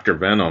of Dr.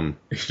 Venom.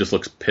 He just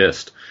looks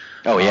pissed.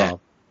 Oh yeah.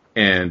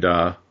 And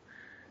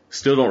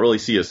still don't really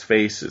see his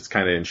face. It's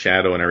kind of in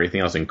shadow and everything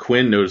else. And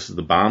Quinn notices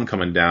the bomb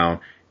coming down,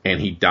 and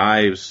he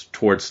dives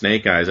towards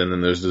Snake Eyes, and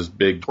then there's this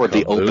big toward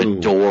the open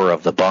door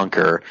of the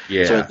bunker.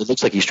 Yeah. So it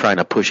looks like he's trying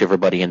to push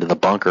everybody into the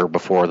bunker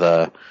before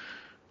the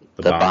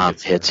bomb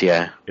hits.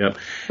 Yeah. Yep.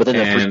 But then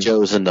the three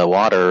Joes in the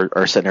water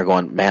are sitting there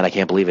going, "Man, I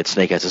can't believe it.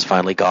 Snake Eyes is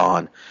finally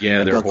gone."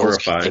 Yeah, they're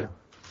horrified.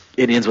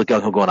 It ends with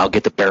Gung Ho going, "I'll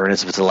get the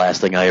Baroness if it's the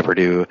last thing I ever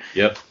do."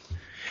 Yep.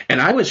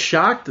 And I was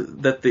shocked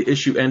that the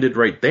issue ended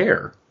right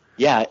there.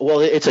 Yeah, well,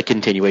 it's a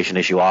continuation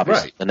issue,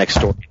 obviously. Right. The next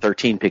story,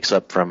 13, picks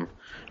up from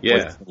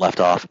where it left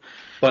off.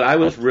 But I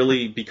was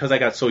really, because I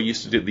got so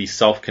used to do these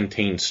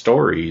self-contained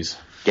stories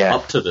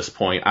up to this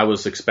point, I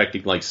was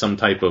expecting like some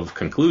type of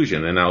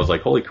conclusion, and I was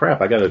like, holy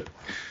crap, I got to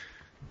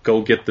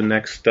go get the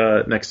next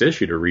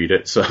issue to read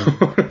it. So,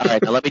 all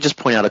right, now let me just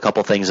point out a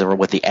couple things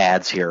with the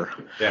ads here.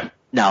 Yeah.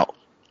 Now,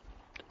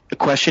 the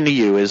question to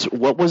you is,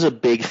 what was a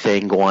big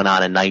thing going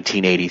on in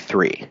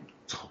 1983?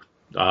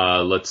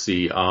 Let's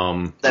see.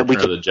 Return of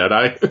the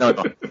Jedi.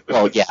 No.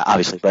 Well, yeah,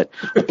 obviously, but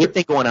a big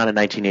thing going on in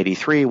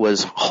 1983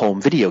 was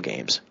home video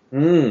games.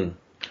 Right.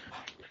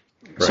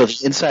 So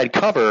the inside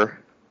cover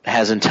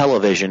has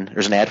Intellivision.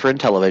 There's an ad for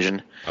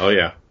Intellivision. Oh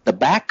yeah. The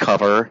back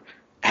cover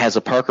has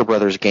a Parker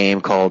Brothers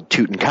game called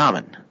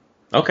Tutankhamun.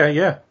 Okay,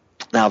 yeah.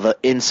 Now the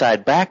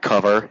inside back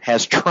cover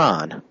has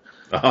Tron.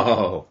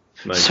 Oh,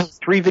 nice. So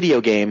 3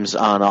 video games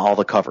on all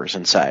the covers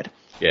inside.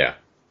 Yeah.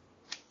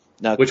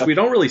 Now, which we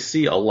don't really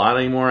see a lot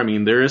anymore. I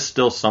mean, there is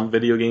still some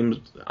video games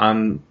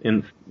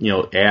in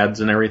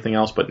ads and everything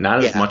else, but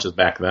not as much as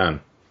back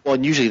then. Well,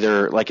 and usually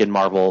they're like in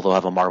Marvel, they'll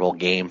have a Marvel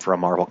game for a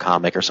Marvel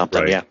comic or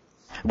something. Right. Yeah.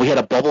 We had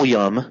a Bubble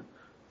Yum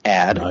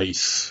ad.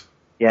 Nice.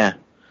 Yeah.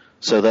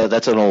 So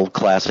that's an old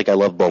classic. I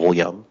love Bubble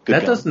Yum. Good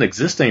that gum. doesn't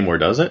exist anymore,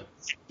 does it?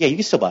 Yeah, you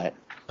can still buy it.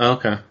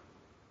 Okay.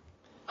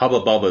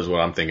 Hubba Bubba is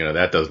what I'm thinking of.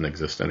 That doesn't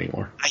exist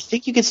anymore. I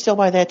think you can still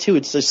buy that too.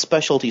 It's the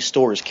specialty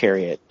stores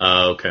carry it.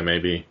 Okay,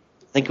 maybe.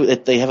 I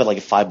think they have it like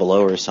a Five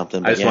Below or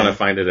something. I just want to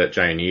find it at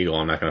Giant Eagle.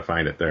 I'm not going to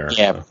find it there.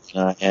 Yeah,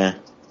 so. Yeah.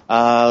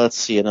 Let's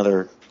see,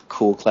 another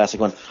cool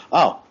classic one.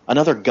 Oh,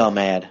 another gum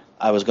ad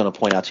I was going to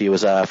point out to you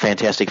was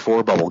Fantastic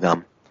Four bubble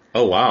gum.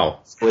 Oh,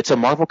 wow. So it's a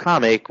Marvel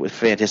comic with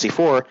Fantastic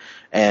Four,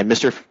 and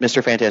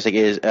Mr. Fantastic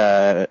is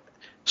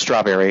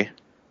strawberry,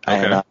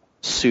 and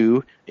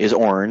Sue is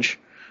orange,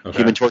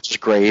 Human Torch is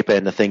grape,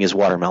 and the Thing is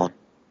watermelon.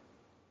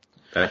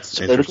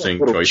 That's interesting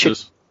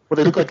choices.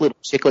 They look like little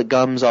chiclet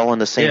gums all in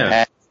the same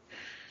pack.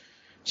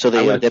 So they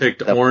I would have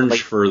picked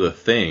orange for the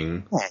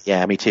Thing.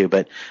 Yeah, me too.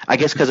 But I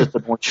guess because it's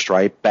an orange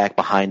stripe back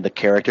behind the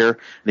character,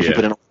 and if you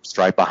put an orange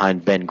stripe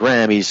behind Ben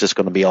Grimm, he's just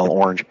going to be all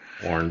orange.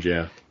 Orange,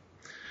 yeah.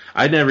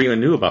 I never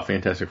even knew about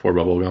Fantastic Four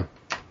bubblegum.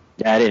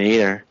 Yeah, I didn't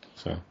either.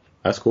 So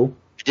that's cool.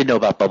 I did know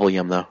about Bubble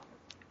Yum though.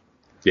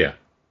 Yeah.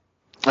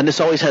 And this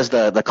always has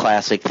the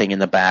classic thing in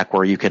the back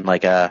where you can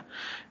like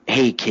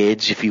hey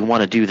kids, if you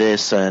want to do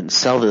this and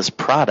sell this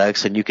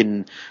products, and you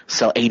can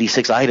sell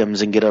 86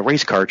 items and get a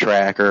race car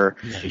track, or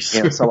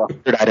sell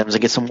 100 items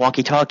and get some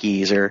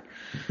walkie-talkies, or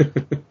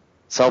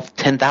sell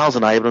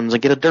 10,000 items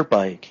and get a dirt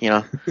bike,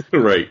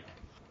 Right.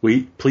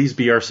 Please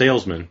be our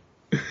salesman.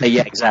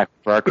 Yeah, exactly,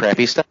 for our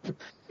crappy stuff.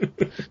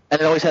 And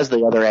it always has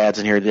the other ads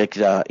in here, like,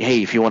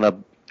 hey, if you want to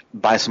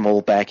buy some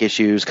old back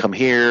issues, come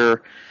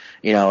here.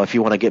 If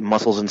you want to get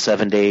muscles in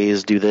 7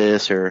 days, do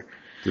this, or...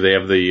 Do they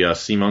have the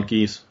sea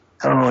monkeys?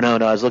 Oh, no,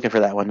 I was looking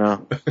for that one,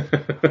 no.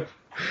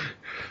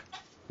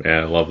 Yeah,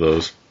 I love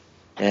those.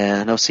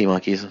 Yeah, no sea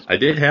monkeys. I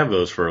did have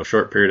those for a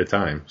short period of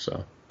time,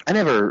 so. I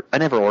never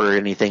ordered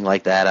anything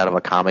like that out of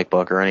a comic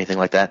book or anything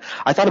like that.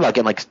 I thought about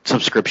getting like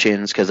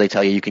subscriptions because they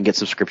tell you can get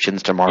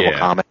subscriptions to Marvel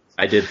Comics.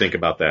 I did think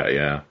about that,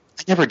 yeah.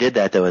 I never did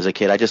that though as a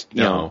kid. I just,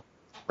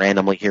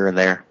 randomly here and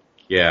there.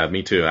 Yeah,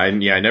 me too. I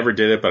never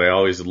did it, but I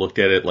always looked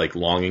at it like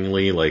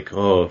longingly, like,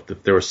 oh,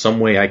 if there was some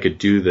way I could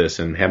do this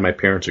and have my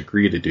parents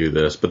agree to do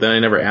this. But then I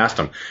never asked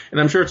them. And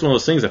I'm sure it's one of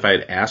those things, if I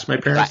had asked my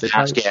parents, they'd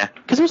probably... Yeah,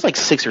 because it was like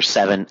 $6 or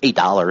 $7,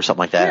 $8 or something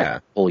like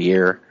that whole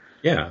year.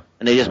 Yeah.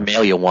 And they just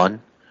mail you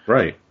one.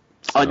 Right.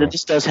 So. Oh, and it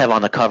just does have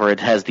on the cover, it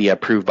has the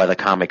Approved by the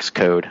Comics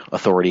Code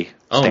Authority.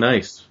 Oh,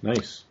 nice.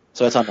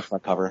 So it's on the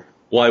front cover.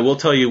 Well, I will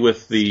tell you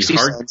with the 60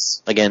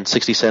 cents. Again,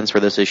 60 cents for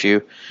this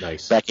issue.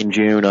 Nice. Back in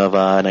June of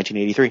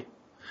 1983.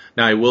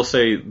 Now, I will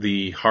say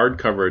the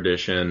hardcover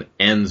edition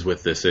ends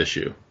with this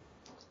issue.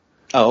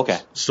 Oh, okay.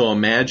 So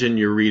imagine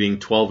you're reading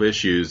 12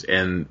 issues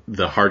and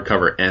the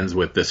hardcover ends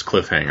with this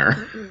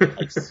cliffhanger.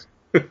 Nice.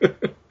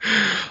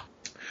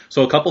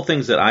 So a couple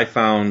things that I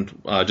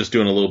found, just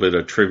doing a little bit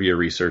of trivia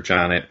research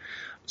on it.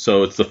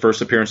 So it's the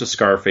first appearance of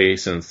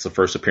Scarface, and it's the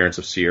first appearance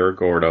of Sierra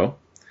Gordo.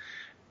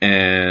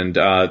 And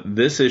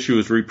this issue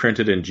was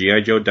reprinted in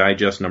G.I. Joe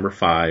Digest number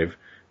 5,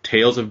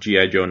 Tales of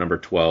G.I. Joe number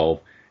 12,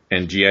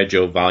 and G.I.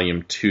 Joe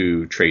Volume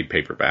 2 trade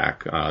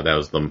paperback. That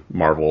was the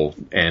Marvel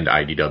and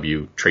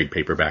IDW trade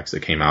paperbacks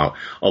that came out,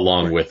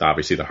 along with,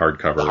 obviously, the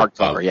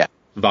hardcover. Yeah.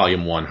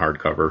 Volume 1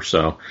 hardcover.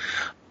 So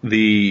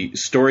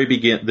this story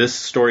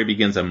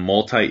begins a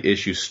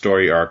multi-issue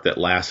story arc that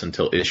lasts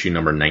until issue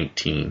number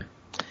 19.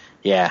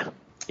 Yeah.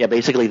 Yeah,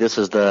 basically this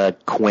is the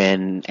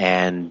Quinn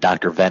and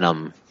Dr.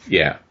 Venom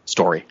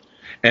story.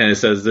 And it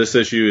says this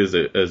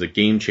issue is a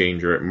game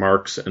changer. It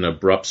marks an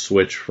abrupt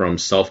switch from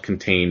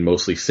self-contained,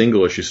 mostly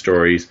single-issue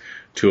stories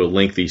to a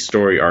lengthy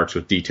story arcs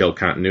with detailed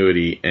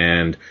continuity.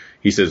 And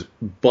he says,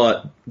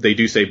 but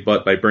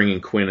by bringing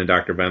Quinn and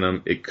Dr.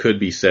 Venom, it could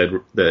be said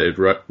that it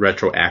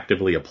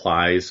retroactively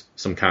applies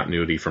some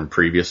continuity from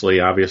previously,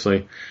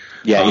 obviously.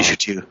 Yeah, issue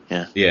 2.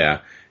 Yeah. Yeah.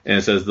 And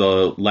it says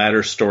the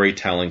latter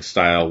storytelling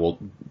style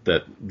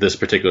that this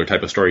particular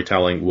type of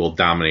storytelling will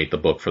dominate the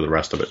book for the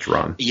rest of its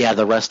run. Yeah,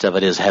 the rest of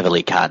it is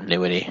heavily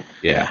continuity.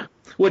 Yeah.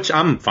 Which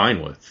I'm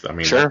fine with. I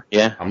mean, sure,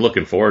 yeah. I'm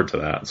looking forward to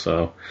that.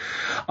 So,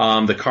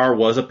 the car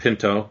was a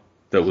Pinto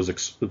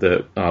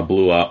that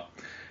blew up,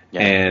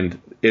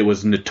 and it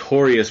was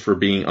notorious for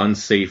being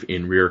unsafe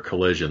in rear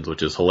collisions,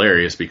 which is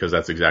hilarious because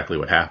that's exactly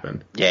what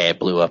happened. Yeah, it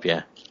blew up.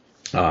 Yeah.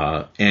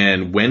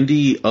 And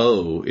Wendy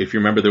O, if you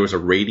remember, there was a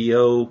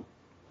radio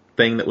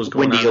thing that was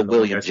going on. Wendy O.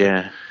 Williams,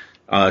 yeah.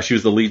 She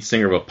was the lead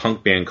singer of a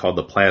punk band called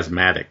the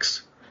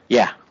Plasmatics.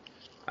 Yeah.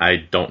 I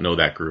don't know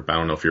that group. I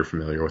don't know if you're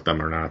familiar with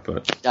them or not,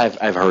 but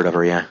I've heard of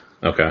her, yeah.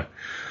 Okay.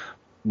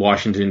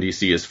 Washington,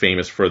 D.C. is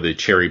famous for the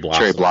cherry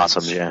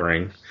blossoms in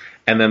spring. Yeah.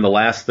 And then the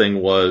last thing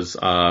was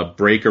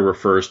Breaker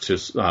refers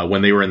to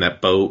when they were in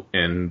that boat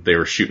and they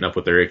were shooting up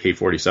with their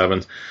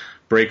AK-47s,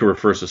 Breaker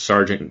refers to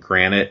Sergeant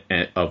Granite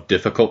of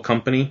Difficult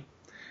Company.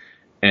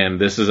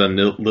 And this is a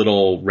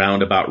little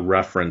roundabout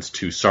reference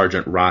to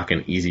Sergeant Rock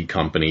and Easy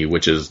Company,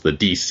 which is the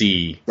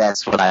DC.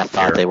 That's what I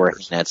thought they were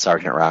in at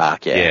Sergeant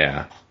Rock, yeah.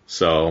 Yeah.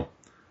 So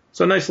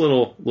nice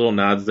little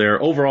nods there.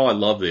 Overall, I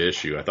love the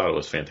issue. I thought it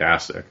was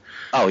fantastic.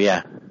 Oh,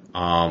 yeah.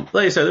 Like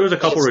I said, there was a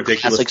couple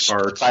ridiculous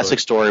parts. Classic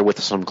story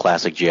with some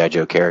classic G.I.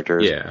 Joe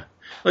characters. Yeah.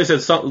 Like I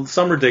said,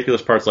 some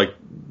ridiculous parts, like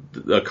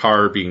a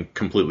car being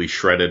completely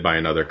shredded by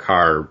another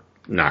car,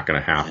 not going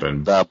to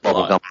happen. The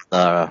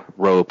bubblegum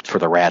rope for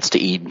the rats to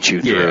eat and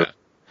chew through.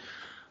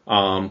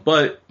 Yeah.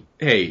 But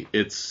hey,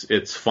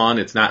 it's fun.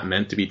 It's not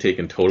meant to be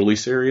taken totally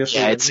seriously.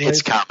 Yeah,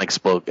 it's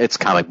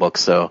comic book.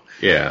 So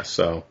yeah,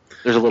 so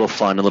there's a little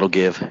fun, a little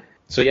give.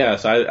 So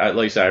yes, I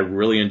like I said, I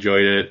really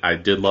enjoyed it. I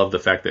did love the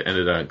fact that it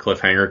ended on a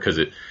cliffhanger because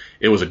it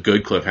was a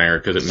good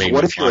cliffhanger because it made me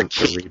want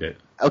to read it.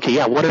 Okay,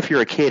 yeah. What if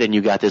you're a kid and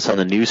you got this on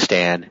the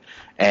newsstand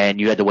and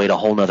you had to wait a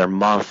whole nother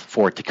month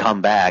for it to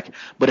come back?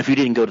 But if you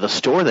didn't go to the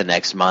store the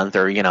next month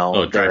or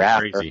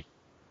thereafter, crazy.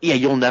 Yeah,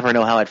 you'll never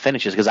know how it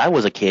finishes. Because I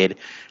was a kid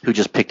who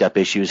just picked up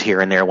issues here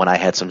and there when I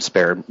had some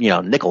spare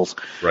nickels.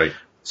 Right.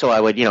 So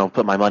I would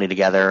put my money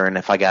together, and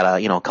if I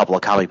got a couple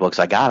of comic books,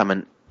 I got them.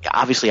 And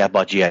obviously, I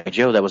bought G.I.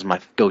 Joe. That was my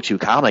go-to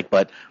comic.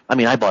 But I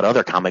mean, I bought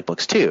other comic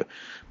books too.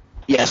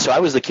 Yeah, so I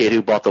was the kid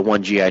who bought the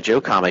one G.I.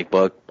 Joe comic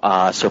book.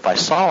 So if I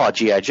saw a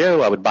G.I.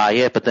 Joe, I would buy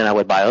it, but then I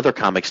would buy other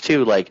comics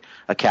too, like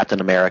a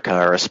Captain America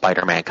or a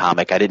Spider-Man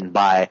comic. I didn't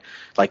buy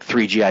like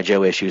 3 G.I.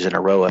 Joe issues in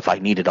a row if I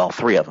needed all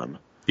 3 of them.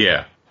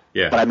 Yeah,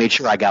 yeah. But I made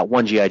sure I got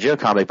one G.I. Joe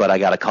comic, but I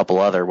got a couple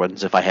other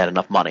ones if I had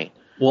enough money.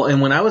 Well,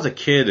 and when I was a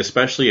kid,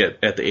 especially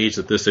at the age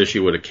that this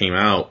issue would have came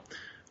out,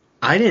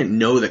 I didn't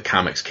know that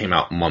comics came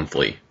out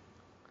monthly.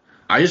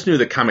 I just knew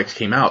that comics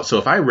came out. So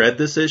if I read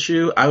this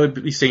issue, I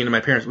would be saying to my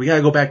parents, we got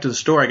to go back to the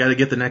store. I got to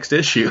get the next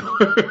issue.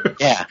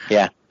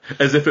 Yeah.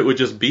 As if it would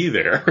just be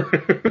there.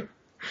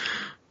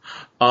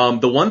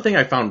 The one thing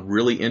I found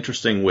really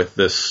interesting with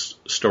this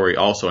story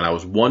also, and I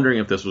was wondering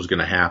if this was going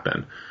to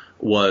happen,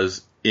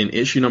 was in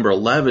issue number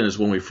 11 is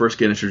when we first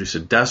get introduced to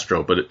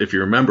Destro. But if you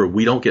remember,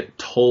 we don't get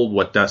told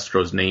what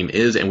Destro's name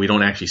is, and we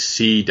don't actually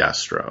see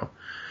Destro.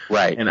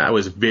 Right. And I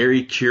was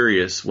very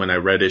curious when I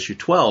read issue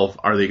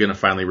 12, are they going to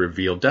finally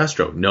reveal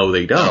Destro? No,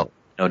 they don't.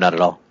 No, not at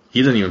all.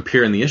 He doesn't even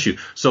appear in the issue.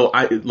 So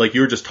like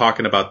you were just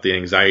talking about the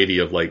anxiety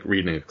of like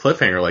reading a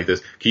cliffhanger like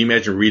this. Can you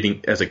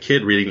imagine as a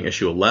kid reading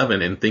issue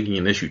 11 and thinking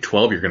in issue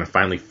 12 you're going to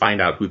finally find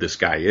out who this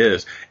guy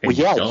is? And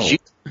you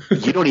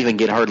don't even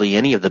get hardly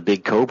any of the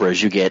big Cobras.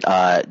 You get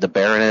the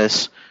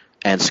Baroness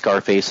and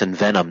Scarface and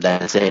Venom.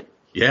 That's it.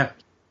 Yeah.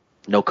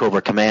 No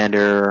Cobra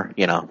Commander,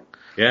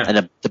 Yeah.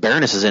 And the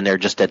Baroness is in there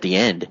just at the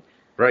end.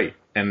 Right.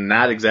 And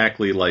not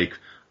exactly like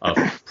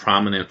a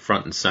prominent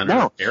front and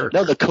center character.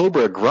 No, the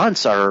Cobra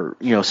grunts are,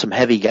 some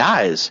heavy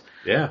guys.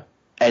 Yeah.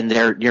 and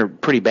they're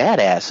pretty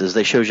badasses.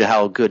 They shows you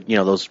how good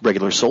those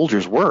regular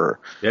soldiers were.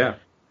 Yeah.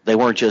 They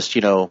weren't just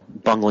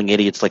bungling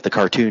idiots like the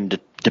cartoon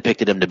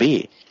depicted them to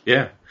be.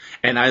 Yeah,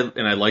 and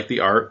I like the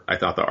art. I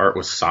thought the art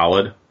was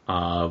solid.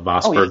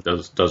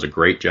 Vosberg does a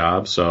great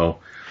job. So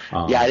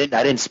I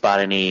didn't spot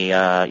any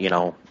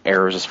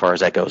errors as far as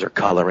that goes, or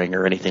coloring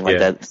or anything like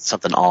that.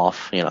 Something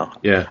off.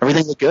 Yeah,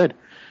 everything looked good.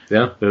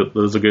 Yeah, it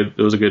was a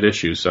good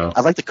issue. So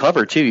I like the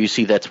cover too. You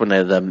see, that's when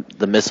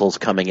the missiles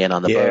coming in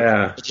on the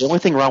boat. But the only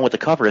thing wrong with the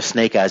cover is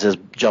Snake Eyes is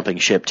jumping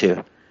ship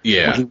too.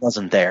 Yeah, when he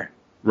wasn't there.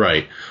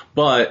 Right.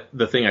 But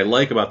the thing I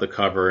like about the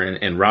cover,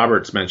 and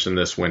Roberts mentioned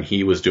this when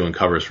he was doing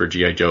covers for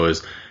G.I. Joe,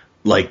 is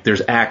like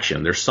there's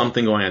action. There's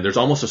something going on. There's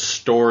almost a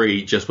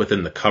story just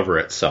within the cover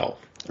itself.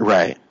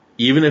 Right.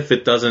 Even if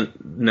it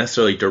doesn't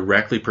necessarily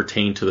directly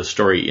pertain to the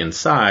story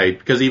inside,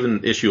 because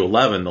even issue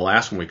 11, the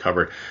last one we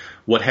covered,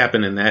 what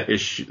happened in that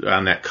issue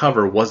on that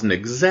cover wasn't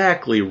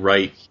exactly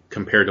right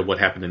compared to what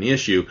happened in the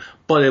issue,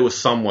 but it was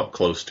somewhat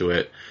close to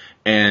it.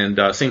 And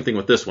same thing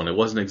with this one. It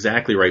wasn't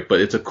exactly right, but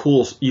it's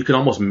you can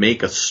almost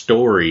make a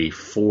story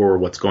for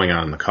what's going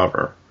on in the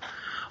cover.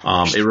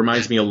 It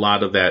reminds me a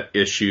lot of that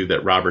issue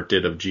that Robert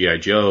did of G.I.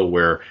 Joe,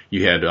 where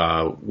you had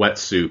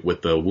Wetsuit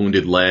with the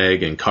wounded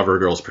leg and Cover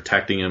Girls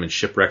protecting him and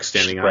Shipwreck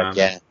standing on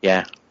him.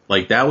 Yeah.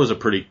 Like, that was a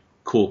pretty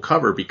cool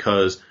cover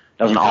because...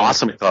 That was an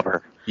awesome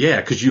cover.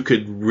 Yeah, because you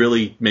could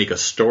really make a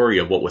story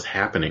of what was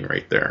happening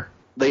right there.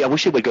 I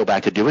wish they would go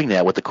back to doing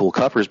that with the cool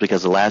covers,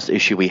 because the last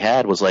issue we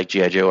had was like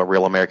G.I. Joe, A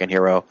Real American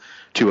Hero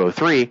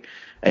 203,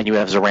 and you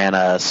have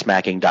Zorana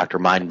smacking Dr.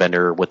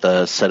 Mindbender with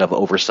a set of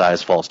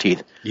oversized false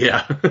teeth.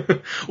 Yeah,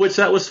 which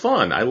that was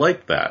fun. I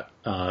liked that.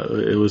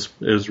 It was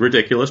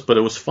ridiculous, but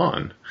it was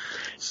fun.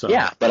 So.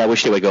 Yeah, but I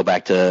wish they would go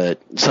back to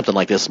something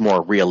like this,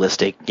 more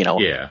realistic,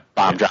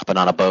 bomb dropping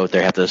on a boat,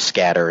 they have to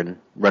scatter and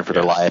run for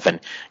their life, and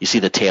you see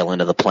the tail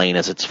end of the plane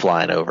as it's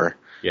flying over.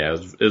 Yeah,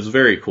 it was a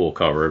very cool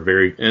cover,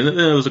 and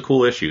it was a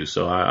cool issue.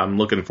 So I'm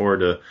looking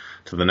forward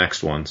to the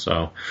next one.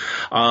 So,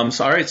 all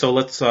right, so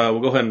let's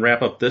we'll go ahead and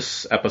wrap up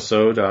this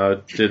episode.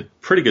 Did a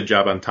pretty good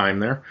job on time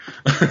there,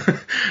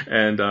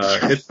 and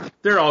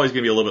they're always going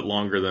to be a little bit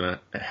longer than a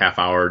half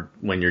hour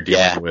when you're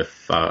dealing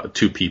with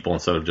two people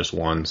instead of just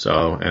one.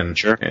 So, and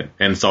sure. and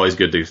it's always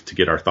good to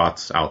get our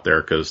thoughts out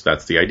there, because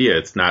that's the idea.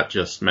 It's not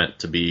just meant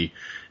to be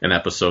an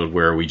episode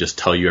where we just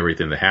tell you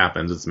everything that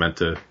happens. It's meant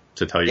to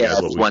tell you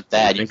guys what we want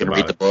that. think you can about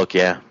read the book,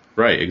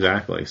 Right,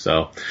 exactly.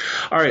 So,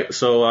 all right,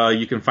 so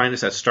you can find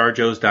us at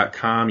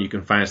starjoes.com. You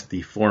can find us at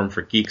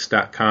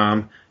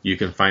theforumforgeeks.com. You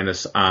can find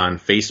us on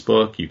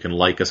Facebook. You can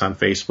like us on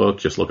Facebook.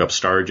 Just look up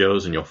Star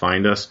Joes and you'll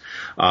find us.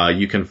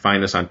 You can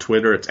find us on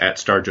Twitter. It's at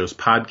Star Joes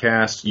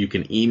Podcast. You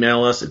can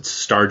email us. It's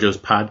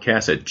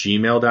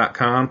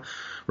starjoespodcast@gmail.com.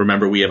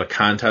 Remember, we have a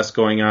contest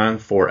going on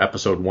for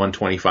episode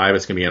 125.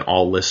 It's going to be an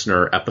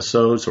all-listener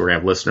episode, so we're going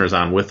to have listeners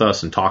on with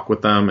us and talk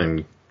with them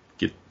and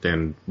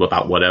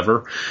about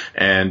whatever,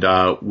 and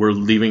we're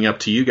leaving up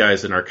to you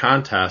guys in our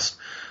contest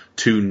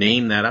to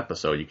name that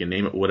episode. You can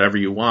name it whatever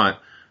you want.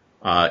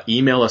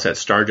 Email us at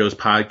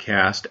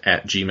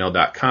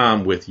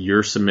starjoespodcast@gmail.com with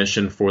your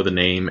submission for the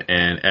name,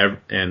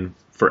 and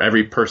for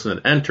every person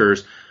that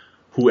enters,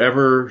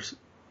 whoever's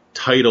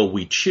title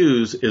we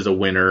choose is a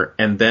winner,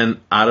 and then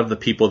out of the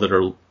people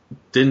that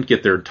didn't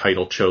get their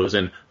title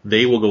chosen,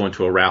 they will go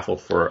into a raffle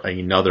for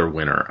another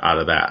winner out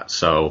of that.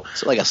 So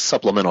like a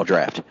supplemental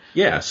draft.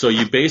 Yeah, so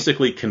you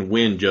basically can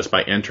win just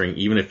by entering,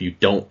 even if you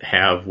don't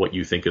have what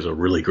you think is a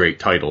really great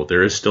title.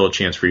 There is still a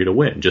chance for you to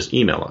win. Just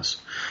email us.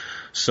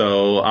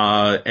 So,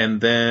 and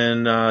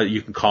then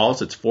you can call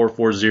us. It's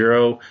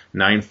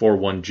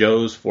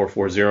 440-941-JOES,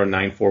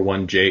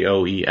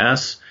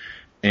 440-941-JOES.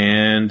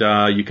 And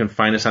you can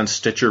find us on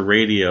Stitcher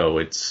Radio.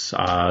 It's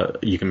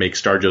you can make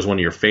Star Joe's one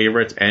of your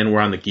favorites, and we're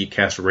on the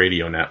Geekcast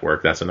Radio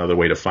Network. That's another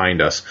way to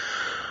find us.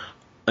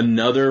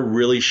 Another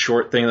really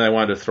short thing that I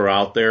wanted to throw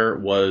out there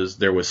was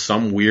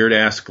some weird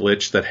ass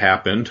glitch that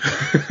happened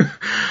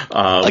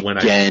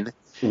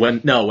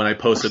when I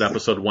posted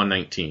episode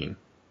 119,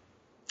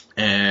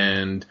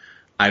 and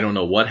I don't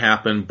know what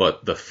happened,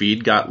 but the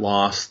feed got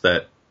lost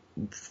that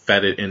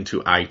fed it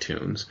into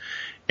iTunes.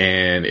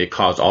 And it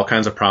caused all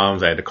kinds of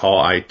problems. I had to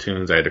call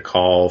iTunes. I had to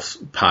call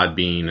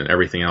Podbean and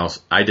everything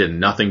else. I did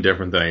nothing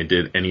different than I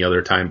did any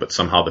other time, but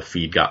somehow the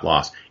feed got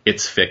lost.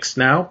 It's fixed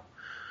now,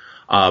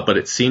 but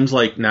it seems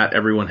like not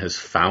everyone has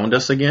found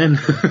us again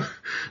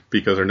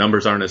because our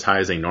numbers aren't as high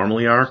as they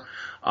normally are.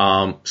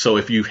 So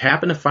if you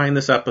happen to find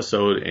this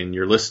episode and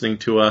you're listening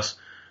to us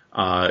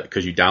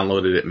because you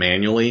downloaded it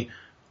manually,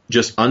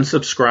 just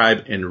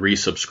unsubscribe and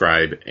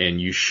resubscribe, and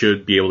you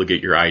should be able to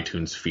get your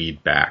iTunes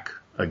feed back.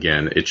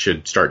 Again, it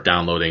should start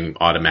downloading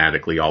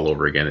automatically all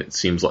over again. It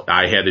seems like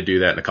I had to do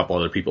that, and a couple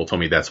other people told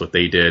me that's what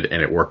they did,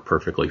 and it worked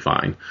perfectly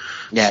fine.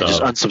 Yeah, so,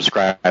 just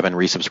unsubscribe and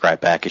resubscribe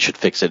back. It should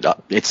fix it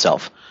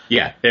itself.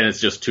 Yeah, and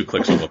it's just 2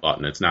 clicks of a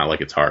button. It's not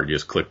like it's hard. You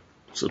just click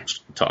to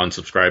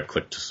unsubscribe,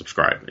 click to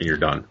subscribe, and you're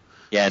done.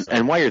 Yeah,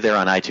 and while you're there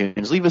on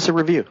iTunes, leave us a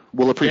review.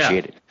 We'll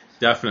appreciate it.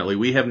 Definitely.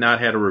 We have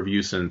not had a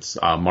review since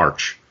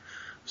March.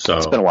 So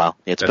it's been a while.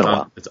 It's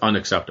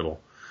unacceptable.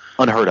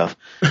 unheard of.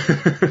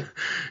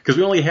 Because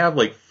we only have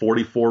like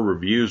 44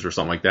 reviews or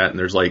something like that, and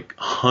there's like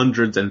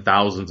hundreds and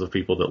thousands of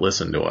people that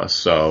listen to us.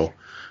 So,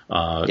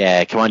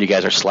 yeah, come on, you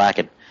guys are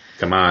slacking.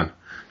 Come on.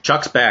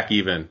 Chuck's back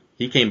even.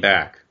 He came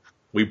back.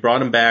 We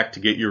brought him back to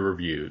get your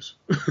reviews.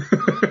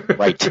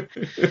 Right.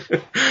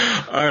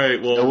 All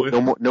right.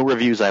 Well, no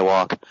reviews. I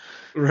walk.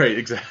 Right.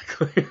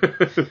 Exactly.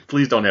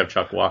 Please don't have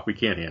Chuck walk. We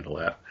can't handle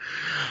that.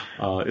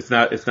 It's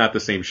not the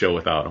same show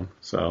without him.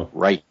 So.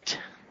 Right.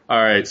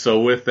 All right.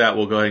 So with that,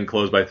 we'll go ahead and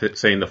close by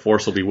saying the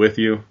Force will be with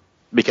you.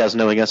 Because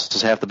knowing us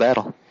is half the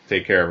battle.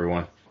 Take care,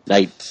 everyone.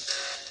 Night.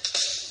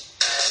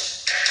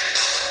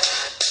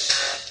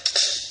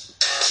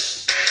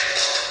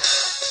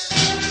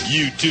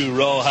 You two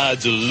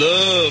rawhides will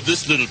love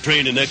this little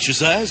training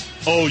exercise.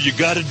 All you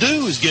gotta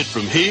do is get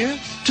from here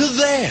to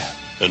there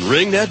and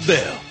ring that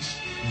bell.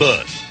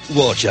 But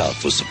watch out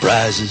for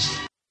surprises.